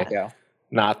play, we go.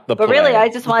 not the But play. really, I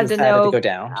just wanted to Decided know. to go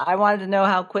down. I wanted to know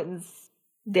how Quentin's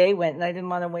day went, and I didn't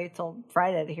want to wait till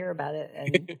Friday to hear about it.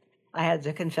 And I had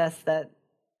to confess that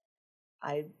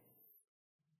I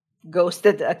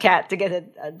ghosted a cat to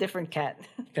get a different cat.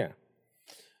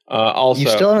 Also, You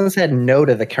still haven't said no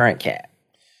to the current cat.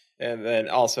 and then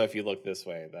also, if you look this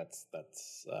way, that's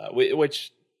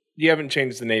which you haven't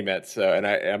changed the name yet. So, and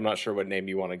I'm not sure what name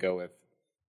you want to go with.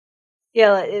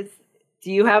 Yeah,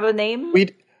 do you have a name?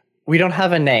 We don't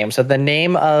have a name. So the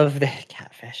name of the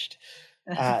catfished.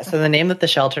 So the name that the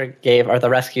shelter gave, or the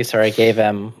rescue, gave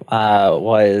him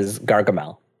was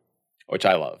Gargamel, Which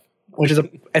I love. which is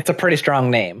it's a pretty strong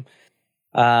name.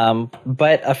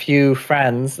 But a few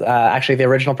friends, actually the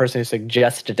original person who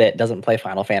suggested it doesn't play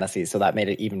Final Fantasy, so that made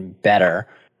it even better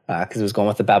because it was going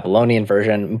with the Babylonian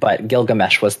version. But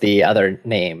Gilgamesh was the other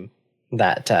name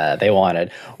that they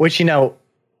wanted, which,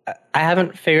 I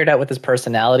haven't figured out with his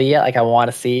personality yet. Like, I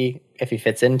want to see if he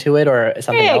fits into it or if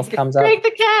something else comes up. Greg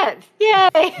the cat!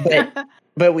 Yay!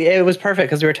 But it was perfect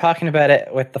because we were talking about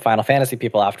it with the Final Fantasy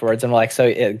people afterwards, and we're like,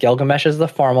 so Gilgamesh is the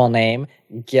formal name,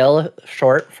 Gil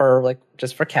short for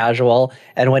just for casual,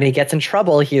 and when he gets in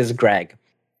trouble, he is Greg.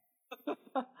 I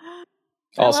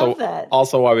love that.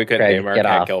 Also, why we couldn't Greg, name our get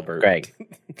cat off, Gilbert. Greg.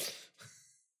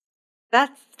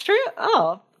 That's true.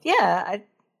 Oh, yeah.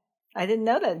 I didn't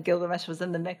know that Gilgamesh was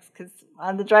in the mix because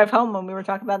on the drive home when we were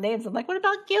talking about names, I'm like, what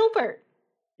about Gilbert?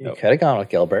 You Nope. could have gone with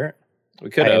Gilbert. We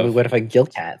could have. We would have had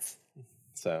Gilcats.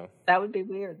 So That would be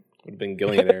weird. would have been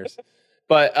gillionaires.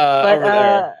 But over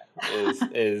there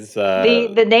is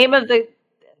The name of the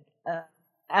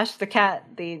Ash the cat,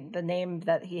 the name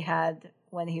that he had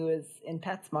when he was in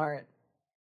PetSmart,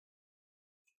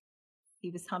 he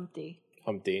was Humpty,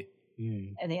 Humpty.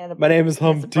 and he had My name is he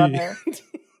has a Humpty. brother.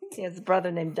 He has a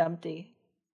brother named Dumpty.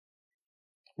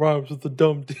 Rhymes with the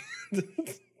Dumpty.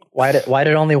 Why did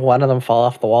only one of them fall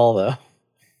off the wall though?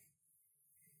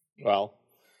 Well,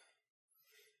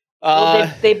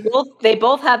 Well, they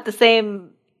both have the same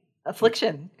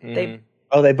affliction. They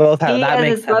Oh, they both have. he That and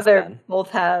makes his sense. brother Then. both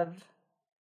have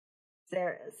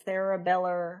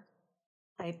cerebellar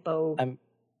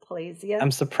hypoplasia.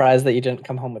 I'm surprised that you didn't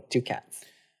come home with two cats.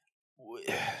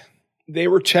 they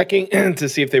were checking to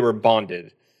see if they were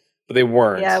bonded, but they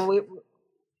weren't. Yeah, we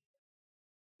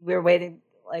were waiting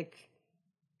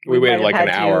we waited might like have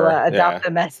an had hour. to adopt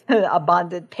them as a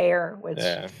bonded pair, which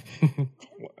Yeah.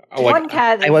 one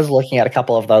cat. I was looking at a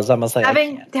couple of those. I was like,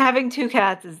 having two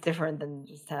cats is different than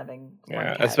just having one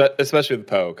Yeah, cat. especially with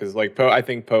Poe, because Poe, I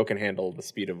think Poe can handle the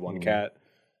speed of one cat.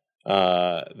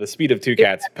 The speed of two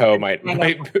cats, Poe might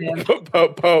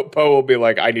Poe will be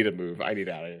like, I need to move, I need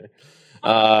out of here.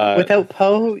 without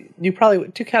Poe,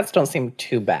 two cats don't seem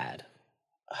too bad.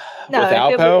 No,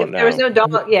 without if Poe, there was no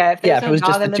dog, if Yeah, there's if it no was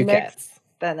just dog the in the two mix, cats.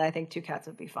 then I think two cats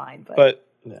would be fine. But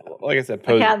like I said, a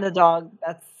Poe, cat and a dog,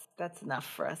 that's enough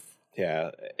for us.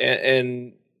 yeah,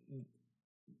 and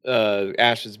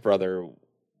Ash's brother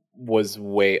was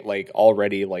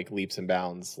already leaps and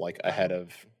bounds ahead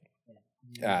of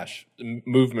Ash,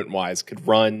 movement wise, could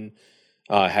run,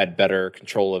 had better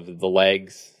control of the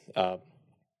legs,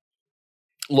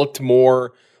 looked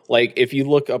more if you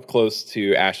look up close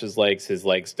to Ash's legs, his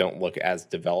legs don't look as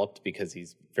developed because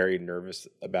he's very nervous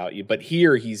about you. But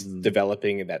here he's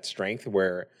developing that strength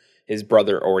where his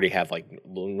brother already had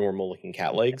normal looking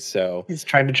cat legs. So He's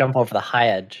trying to jump over the high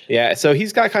edge. yeah, so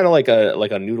he's got kind of like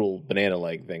a noodle banana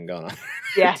leg thing going on.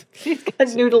 Yeah, he's got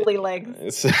noodly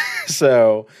legs.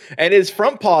 So, and his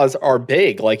front paws are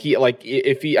big. I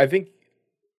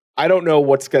don't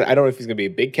know if he's gonna be a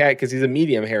big cat because he's a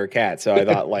medium hair cat. So I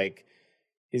thought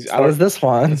So is this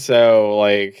one. So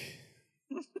If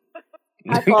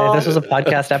this was a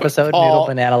podcast episode, Paul- Noodle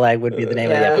Banana Leg would be the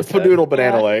name of the episode. noodle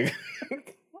banana leg.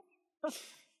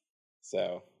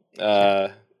 So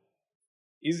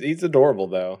he's adorable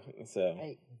though. So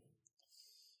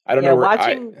I don't Yeah, know where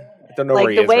watching I don't know where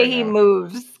like he the is way right he now.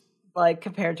 moves, like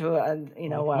compared to a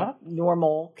Huh?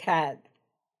 normal cat,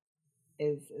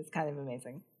 is kind of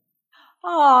amazing.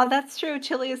 Oh, that's true.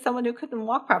 Chili is someone who couldn't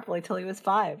walk properly till he was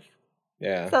 5.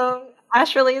 Yeah, So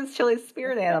Ash really is Chili's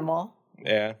spirit animal.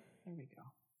 yeah. There we go.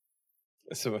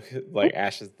 So like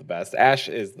Ash is the best. Ash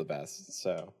is the best.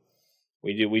 So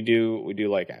we do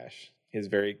like Ash. His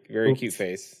very very cute Oops.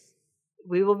 face.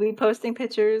 We will be posting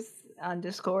pictures on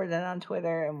Discord and on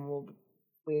Twitter, and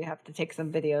we have to take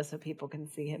some videos so people can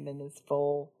see him in his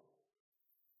full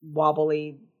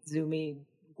wobbly, zoomy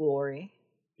glory.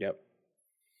 Yep.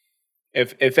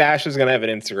 If Ash is gonna have an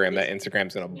Instagram, that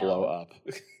Instagram's gonna blow No. up.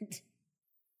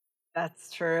 That's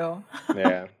true.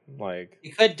 Yeah, like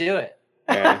You could do it.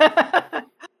 yeah,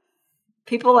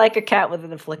 People like a cat with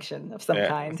an affliction of some yeah,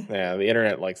 kind. yeah. The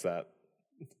internet likes that.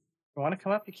 If you want to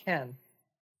come up, you can.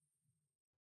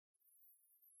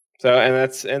 So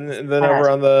and then over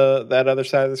on that other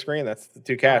side of the screen, that's the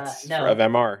two cats no. of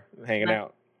MR hanging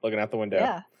out, looking out the window.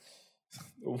 Yeah.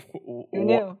 Who Who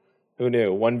knew? Who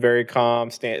knew? One very calm,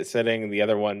 sitting, the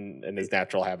other one in his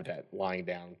natural habitat, lying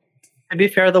down. To be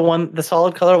fair, the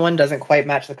solid color one doesn't quite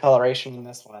match the coloration in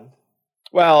this one.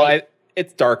 Well,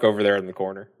 it's dark over there in the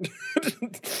corner.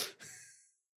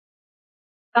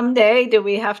 Someday, do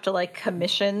we have to like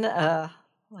commission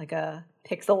like a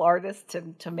pixel artist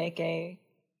to make a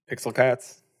Pixel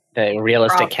cats. The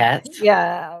realistic prop- cats.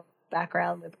 Yeah,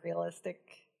 background with realistic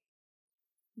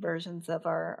versions of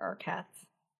our cats,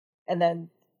 and then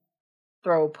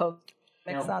throw post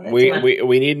mix on it.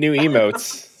 We need new emotes.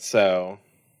 So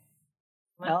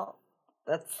Well,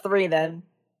 that's 3 then.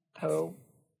 Poe,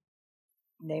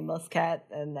 Nameless Cat,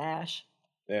 and Ash.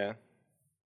 yeah.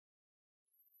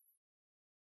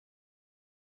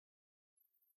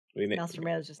 Master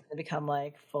Man is just going to become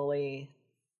like fully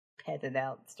petted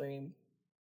out stream.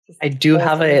 Just I do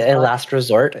have wholesome as a fuck. last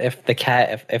resort if the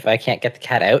cat if I can't get the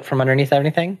cat out from underneath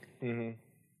anything. Mm-hmm.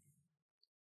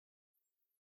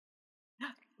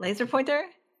 Laser pointer?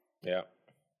 Yeah.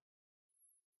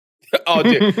 Oh,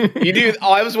 dude, you do.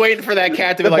 Oh, I was waiting for that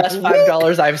cat to be The like best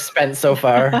 $5 I've spent so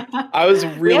far. I was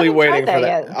really haven't waiting tried for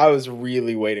that that. yet. I was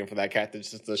really waiting for that cat to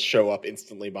just to show up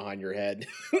instantly behind your head,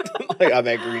 like on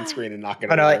that green screen, and knock it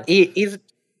Oh no, over.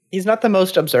 he's not the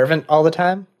most observant all the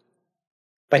time,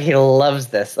 but he loves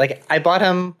this. Like I bought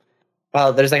him.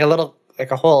 Well, there's like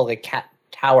a whole like cat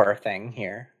tower thing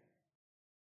here.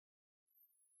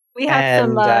 We have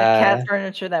some And, cat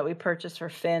furniture that we purchased for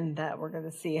Finn that we're going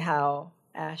to see how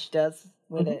Ash does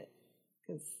with Mhm. it.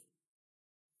 Because,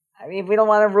 I mean, we don't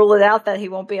want to rule it out that he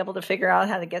won't be able to figure out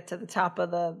how to get to the top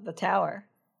of the tower.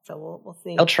 So we'll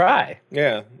see. He'll try.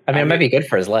 Yeah, I mean, it might be good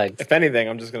for his legs. If anything,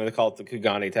 I'm just going to call it the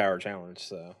Kugani Tower Challenge.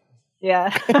 So Yeah.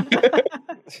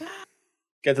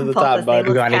 get to the Paul top, says bud.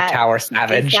 Nameless Kugani Cat. Tower A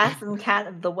Savage. assassin cat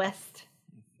of the West.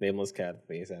 Nameless cat.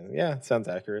 Yeah, sounds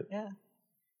accurate. Yeah.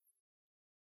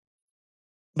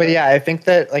 But yeah, I think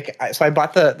that so I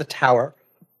bought the tower,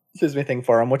 excuse me, thing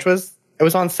for him, which was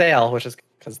on sale, which is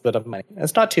because a bit of money.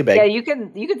 It's not too big. Yeah, you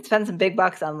can spend some big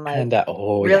bucks on like And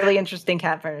really interesting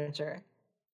cat furniture.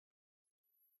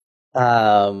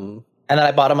 And then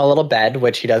I bought him a little bed,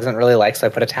 which he doesn't really like, so I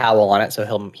put a towel on it,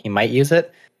 so he might use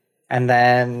it. And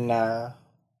then,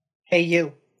 hey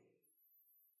you,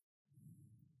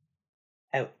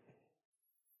 out.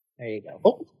 There you go.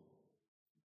 Oh,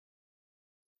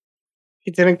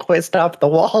 he didn't quite stop the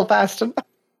wall fast enough.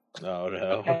 Oh no!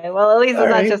 Okay, well, at least it's not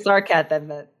Alright. just our cat then.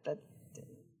 That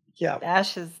Yeah.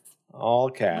 Ash has All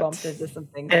bumped cats. into some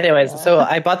things. Anyways, Yeah. so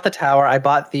I bought the tower. I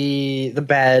bought the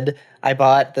bed. I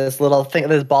bought this little thing,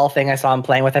 this ball thing I saw him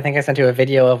playing with. I think I sent you a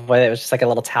video of what it was, just like a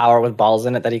little tower with balls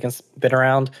in it that he can spin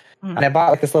around. Mhm. And I bought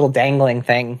like this little dangling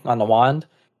thing on the wand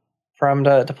for him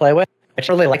to play with. I didn't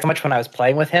really like so much when I was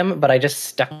playing with him, but I just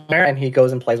stuck him there and he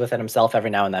goes and plays with it himself every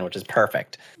now and then, which is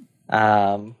perfect.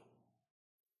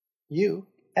 You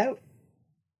out.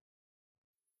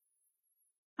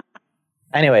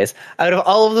 Anyways, out of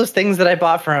all of those things that I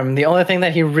bought for him, the only thing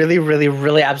that he really, really,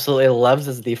 really absolutely loves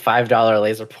is the $5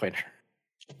 laser pointer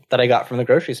that I got from the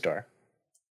grocery store.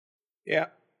 Yeah.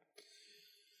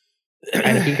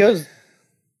 And he goes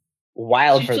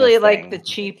wild It's for usually this like thing. the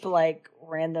cheap, like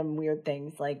random weird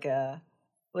things, like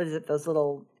what is it? Those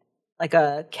little, like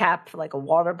a cap for like a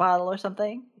water bottle or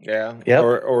something. Yeah. Yep.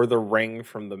 Or the ring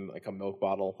from like a milk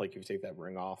bottle. Like if you take that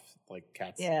ring off, like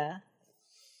cats. Yeah.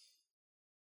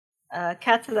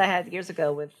 Cats that I had years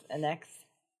ago with an ex,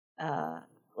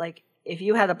 like if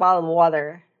you had a bottle of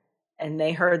water and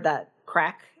they heard that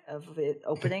crack of it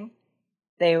opening,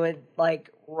 they would like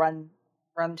run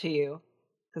run to you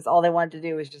because all they wanted to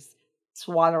do was just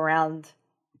swat around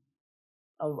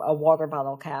a water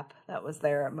bottle cap. That was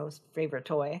their most favorite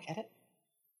toy. Get it?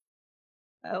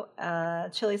 Oh,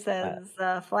 Chili says,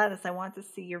 Flatus, I want to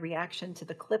see your reaction to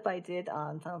the clip I did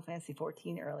on Final Fantasy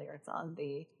 14 earlier. It's on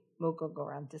the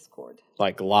Mogogoram Discord.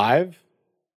 Like live?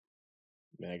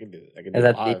 I mean, I can do it. I can do Is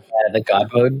it that live. the God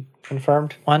mode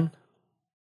confirmed one?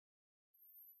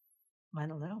 I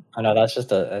don't know. Oh no, that's a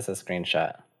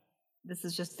screenshot. This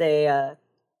is just a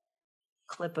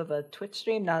clip of a Twitch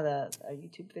stream, not a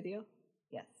YouTube video.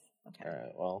 Yes. Okay. All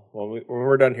right. Well, when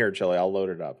we're done here, Chili, I'll load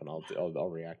it up and I'll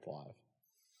react live.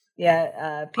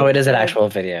 Yeah. Oh, it is an Peter's actual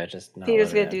video. Just not Peter's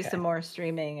loaded, gonna do okay. some more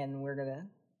streaming, and we're gonna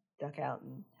duck out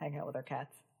and hang out with our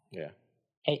cats. Yeah.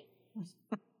 Hey.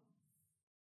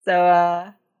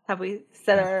 So, have we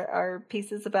said our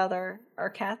pieces about our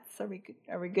cats? Are we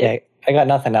good? Yeah, I got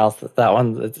nothing else. That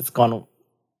one, it's gone.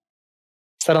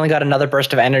 Suddenly got another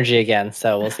burst of energy again.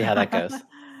 So we'll see how that goes.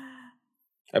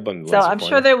 I've been So I'm laser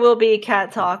sure pointing. there will be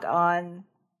cat talk on.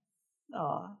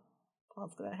 Oh,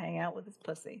 Paul's gonna hang out with his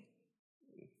pussy.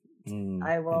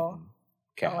 I will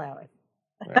Cat. allow it.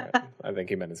 All right. I think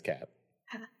he meant his cat.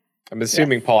 I'm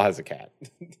assuming Paul has a cat.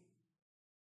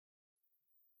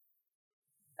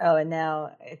 Oh, and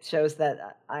now it shows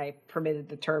that I permitted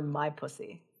the term "my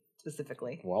pussy"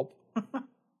 specifically. Well,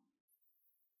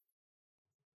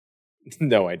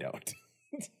 no, I don't.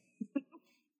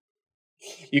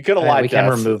 You could have lied We to can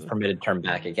us. remove permitted term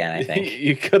back again, I think.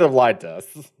 You could have lied to us.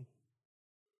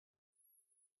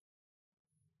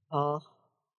 Oh,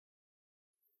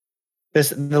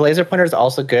 The laser pointer is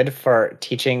also good for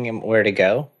teaching him where to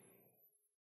go.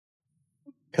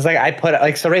 Because I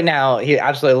put so right now he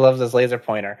absolutely loves this laser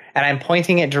pointer, and I'm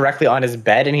pointing it directly on his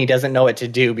bed, and he doesn't know what to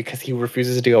do because he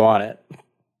refuses to go on it.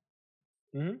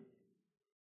 Mm-hmm.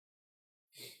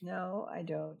 no, I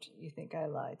don't. You think I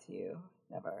lied to you?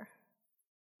 Never.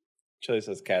 Chili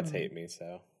says cats hate me,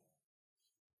 so.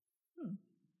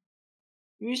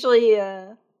 Usually,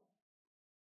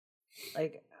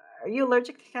 like, are you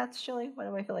allergic to cats, Chili? Why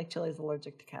do I feel like Chili's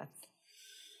allergic to cats?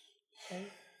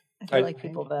 I feel like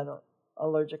people that are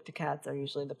allergic to cats are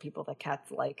usually the people that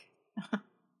cats like.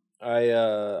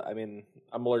 I mean,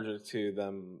 I'm allergic to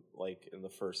them like in the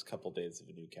first couple days of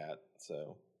a new cat,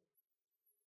 so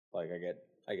like I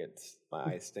get my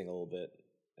eyes sting a little bit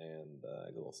and I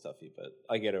get a little stuffy, but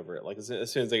I get over it. Like as soon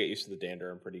as I get used to the dander,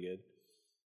 I'm pretty good.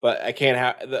 But I can't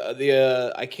have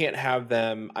I can't have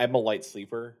them. I'm a light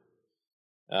sleeper.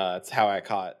 It's how I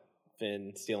caught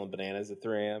Finn stealing bananas at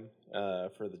 3 a.m.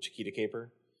 For the Chiquita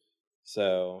caper.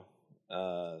 So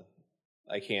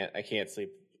I can't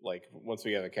sleep. Like once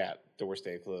we have a cat, doors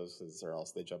stay closed, or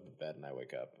else they jump in bed and I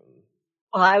wake up. And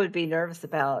Well, I would be nervous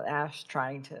about Ash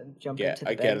trying to jump into the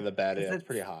I bed. get in the bed. 'cause Yeah, it's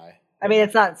pretty high. I mean,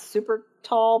 it's not super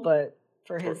tall, but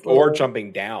for his or little,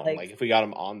 jumping down. like- Like if we got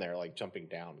him on there, like jumping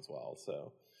down as well.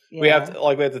 So yeah. we have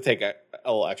to take a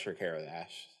little extra care of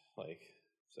Ash. Like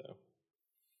so.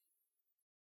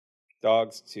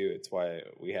 Dogs too. It's why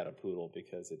we had a poodle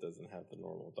because it doesn't have the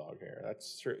normal dog hair.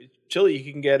 That's true. Chili,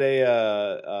 you can get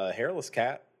a hairless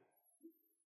cat.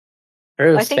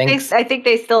 Or I think Sphinx. I think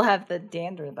they still have the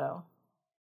dander though.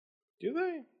 Do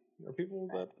they? Are people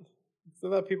that? So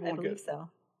that people I will believe get. so.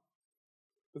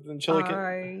 But then Chili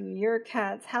Are can. your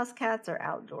cats house cats or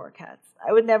outdoor cats?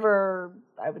 I would never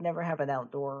have an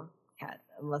outdoor cat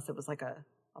unless it was like a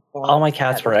All my forest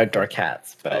cats cat were or outdoor something.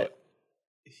 cats, but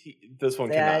This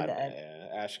one Yeah, cannot.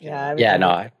 Ash cannot. Yeah, I would yeah,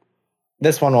 never- no,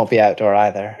 this one won't be outdoor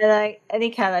either. And any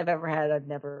cat I've ever had, I've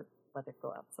never let it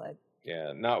go outside.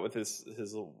 Yeah, not with his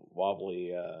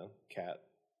wobbly cat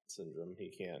syndrome.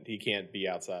 He can't be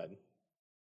outside.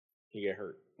 He get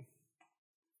hurt.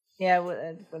 Yeah, it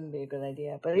wouldn't be a good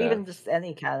idea. But No. even just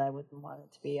any cat, I wouldn't want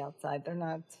it to be outside.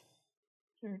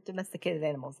 They're domesticated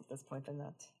animals at this point.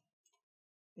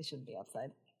 They shouldn't be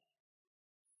outside.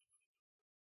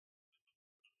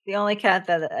 The only cat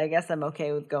that I guess I'm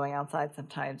okay with going outside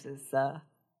sometimes is,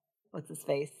 what's his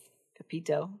face?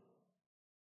 Capito.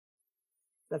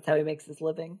 That's how he makes his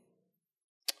living.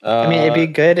 I mean, it'd be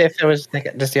good if there was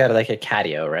just you had like a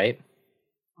catio, right?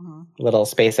 Mhm. Little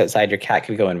space outside your cat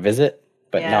could go and visit,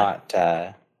 but Yeah. not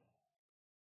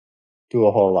do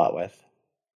a whole lot with.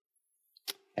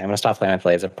 Yeah, I'm gonna stop playing with the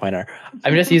laser pointer.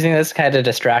 I'm just using this kind of to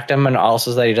distract him, and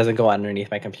also so that he doesn't go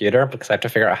underneath my computer because I have to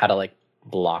figure out how to like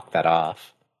block that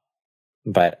off.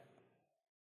 But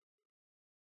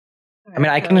I mean,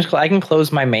 I can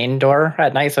close my main door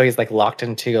at night, so he's like locked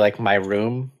into like my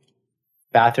room,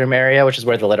 bathroom area, which is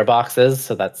where the litter box is.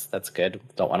 So that's good.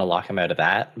 Don't want to lock him out of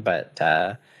that, but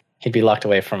he'd be locked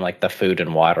away from like the food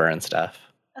and water and stuff.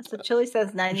 So Chili says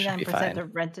Should be 99% fine.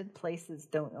 of rented places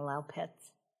don't allow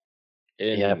pets.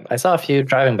 Yep, I saw a few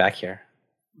driving back here.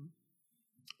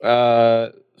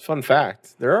 Fun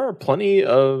fact: there are plenty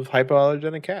of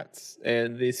hypoallergenic cats,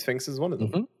 and the Sphinx is one of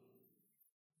them. Mhm.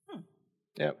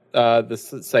 Yep. The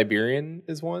Siberian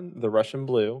is one. The Russian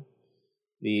blue,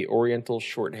 the Oriental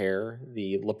short hair,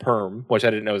 the La Perm, which I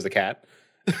didn't know was a cat.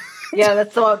 Yeah,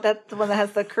 that's the one. That's the one that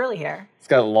has the curly hair. It's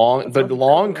got long, What's but with the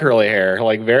long curly curly hair,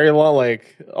 like very long,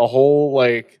 like a whole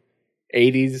like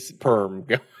 80s perm.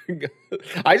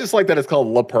 I just like that it's called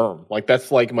La Perm. Like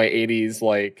that's like my 80s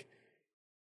like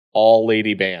all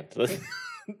lady band.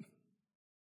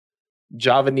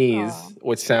 Javanese, Aw.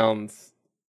 which sounds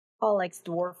Paul likes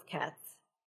dwarf cats.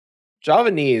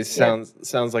 Javanese Yeah.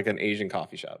 sounds like an Asian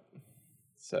coffee shop.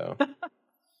 So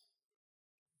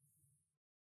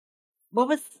What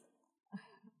was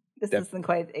this? Yep. Isn't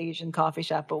quite Asian coffee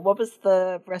shop, but what was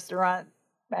the restaurant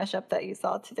mashup that you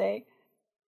saw today,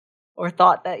 or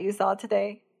thought that you saw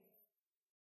today?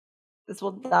 This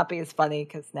will not be as funny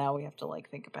because now we have to like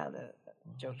think about it.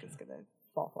 The joke is gonna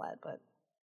fall flat, but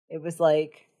it was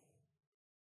like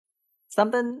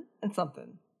something and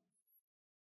something.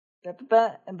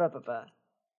 Ba-ba-ba and ba-ba-ba.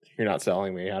 you're not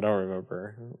selling me. I don't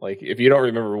remember. Like if you don't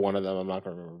remember one of them, I'm not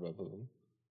going to remember both of them.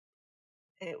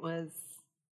 It was.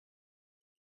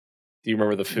 Do you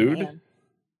remember the food? Man,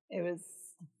 it was.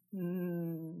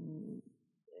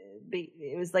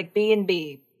 It was like B and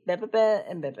B, ba-ba-ba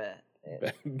and ba-ba.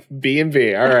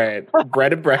 B&B. All right.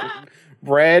 Bread and bread.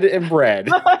 Bread and bread.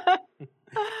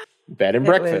 Bed and It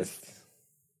was- breakfast.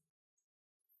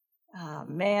 Oh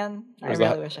man, I Was really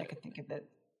that- wish I could think of it.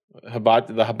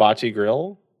 The hibachi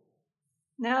grill.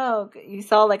 No, you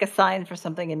saw like a sign for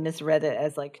something and misread it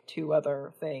as like two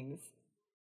other things.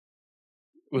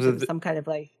 Was It it? was some kind of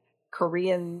like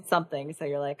Korean something. So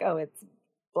you're like, oh, it's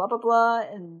blah blah blah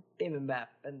and bibimbap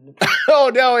and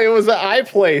Oh no! It was an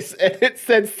iPlace, and it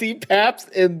said CPAPs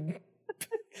and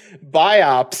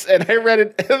biops, and I read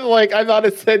it and like I thought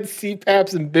it said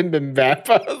CPAPs and bibimbap.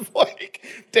 I was like,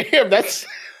 damn, that's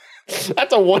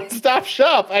a one-stop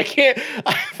shop. I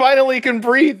finally can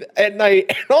breathe at night,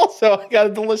 and also I got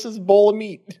a delicious bowl of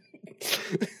meat.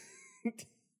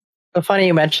 So funny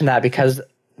you mentioned that because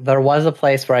there was a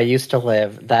place where I used to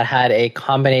live that had a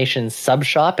combination sub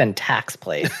shop and tax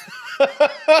place.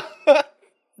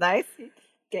 nice.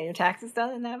 Get your taxes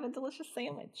done and have a delicious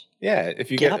sandwich. Yeah,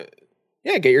 if you Yep.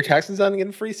 get your taxes done and get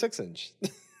a free 6-inch.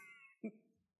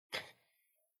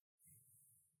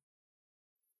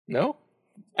 No,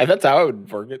 that's how I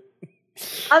would work it.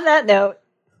 On that note,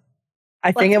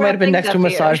 I think Let's it might wrap have been things next to a up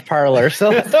here. massage parlor,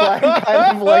 so that's why I'm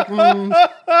kind of like,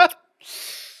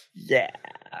 yeah.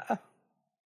 all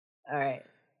right.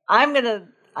 I'm gonna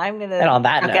And on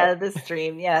that duck note- out of this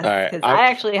stream, yes, All right, because I'm- I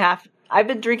actually I've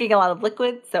been drinking a lot of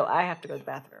liquid, so I have to go to the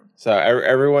bathroom. So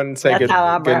everyone say That's how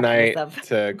I'm good wrapping night this up.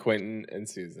 to Quentin and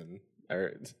Susan. All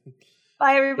right.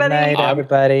 Bye, Good everybody. night, I'm-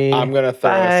 everybody. I'm gonna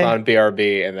throw us Bye. on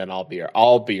BRB, and then I'll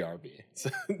BRB. So,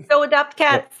 Go adopt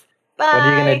cats. Bye. What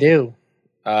are you gonna do?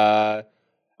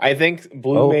 I think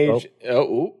Blue Oh, Mage.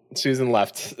 Oh, Susan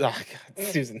left. Oh, God,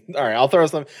 Susan. All right, I'll throw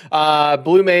some.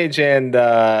 Blue Mage and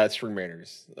String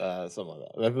Raiders. Something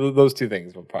like that. Those two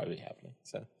things will probably be happening.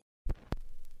 So.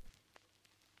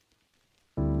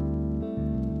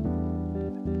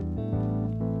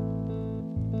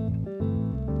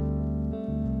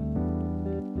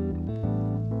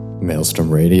 Maelstrom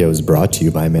Radio is brought to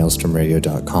you by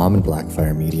maelstromradio.com and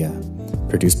Blackfire Media.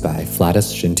 Produced by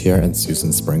Flatus, Shintir, and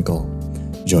Susan Sprinkle.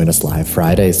 Join us live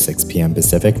Fridays, 6 p.m.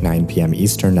 Pacific, 9 p.m.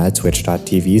 Eastern at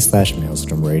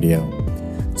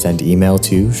twitch.tv/maelstromradio. Send email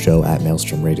to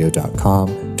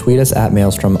show@maelstromradio.com, tweet us at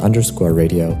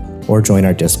maelstrom_radio, or join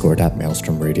our Discord at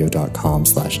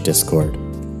maelstromradio.com/discord.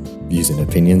 Views and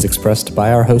opinions expressed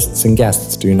by our hosts and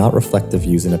guests do not reflect the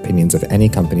views and opinions of any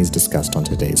companies discussed on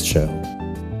today's show.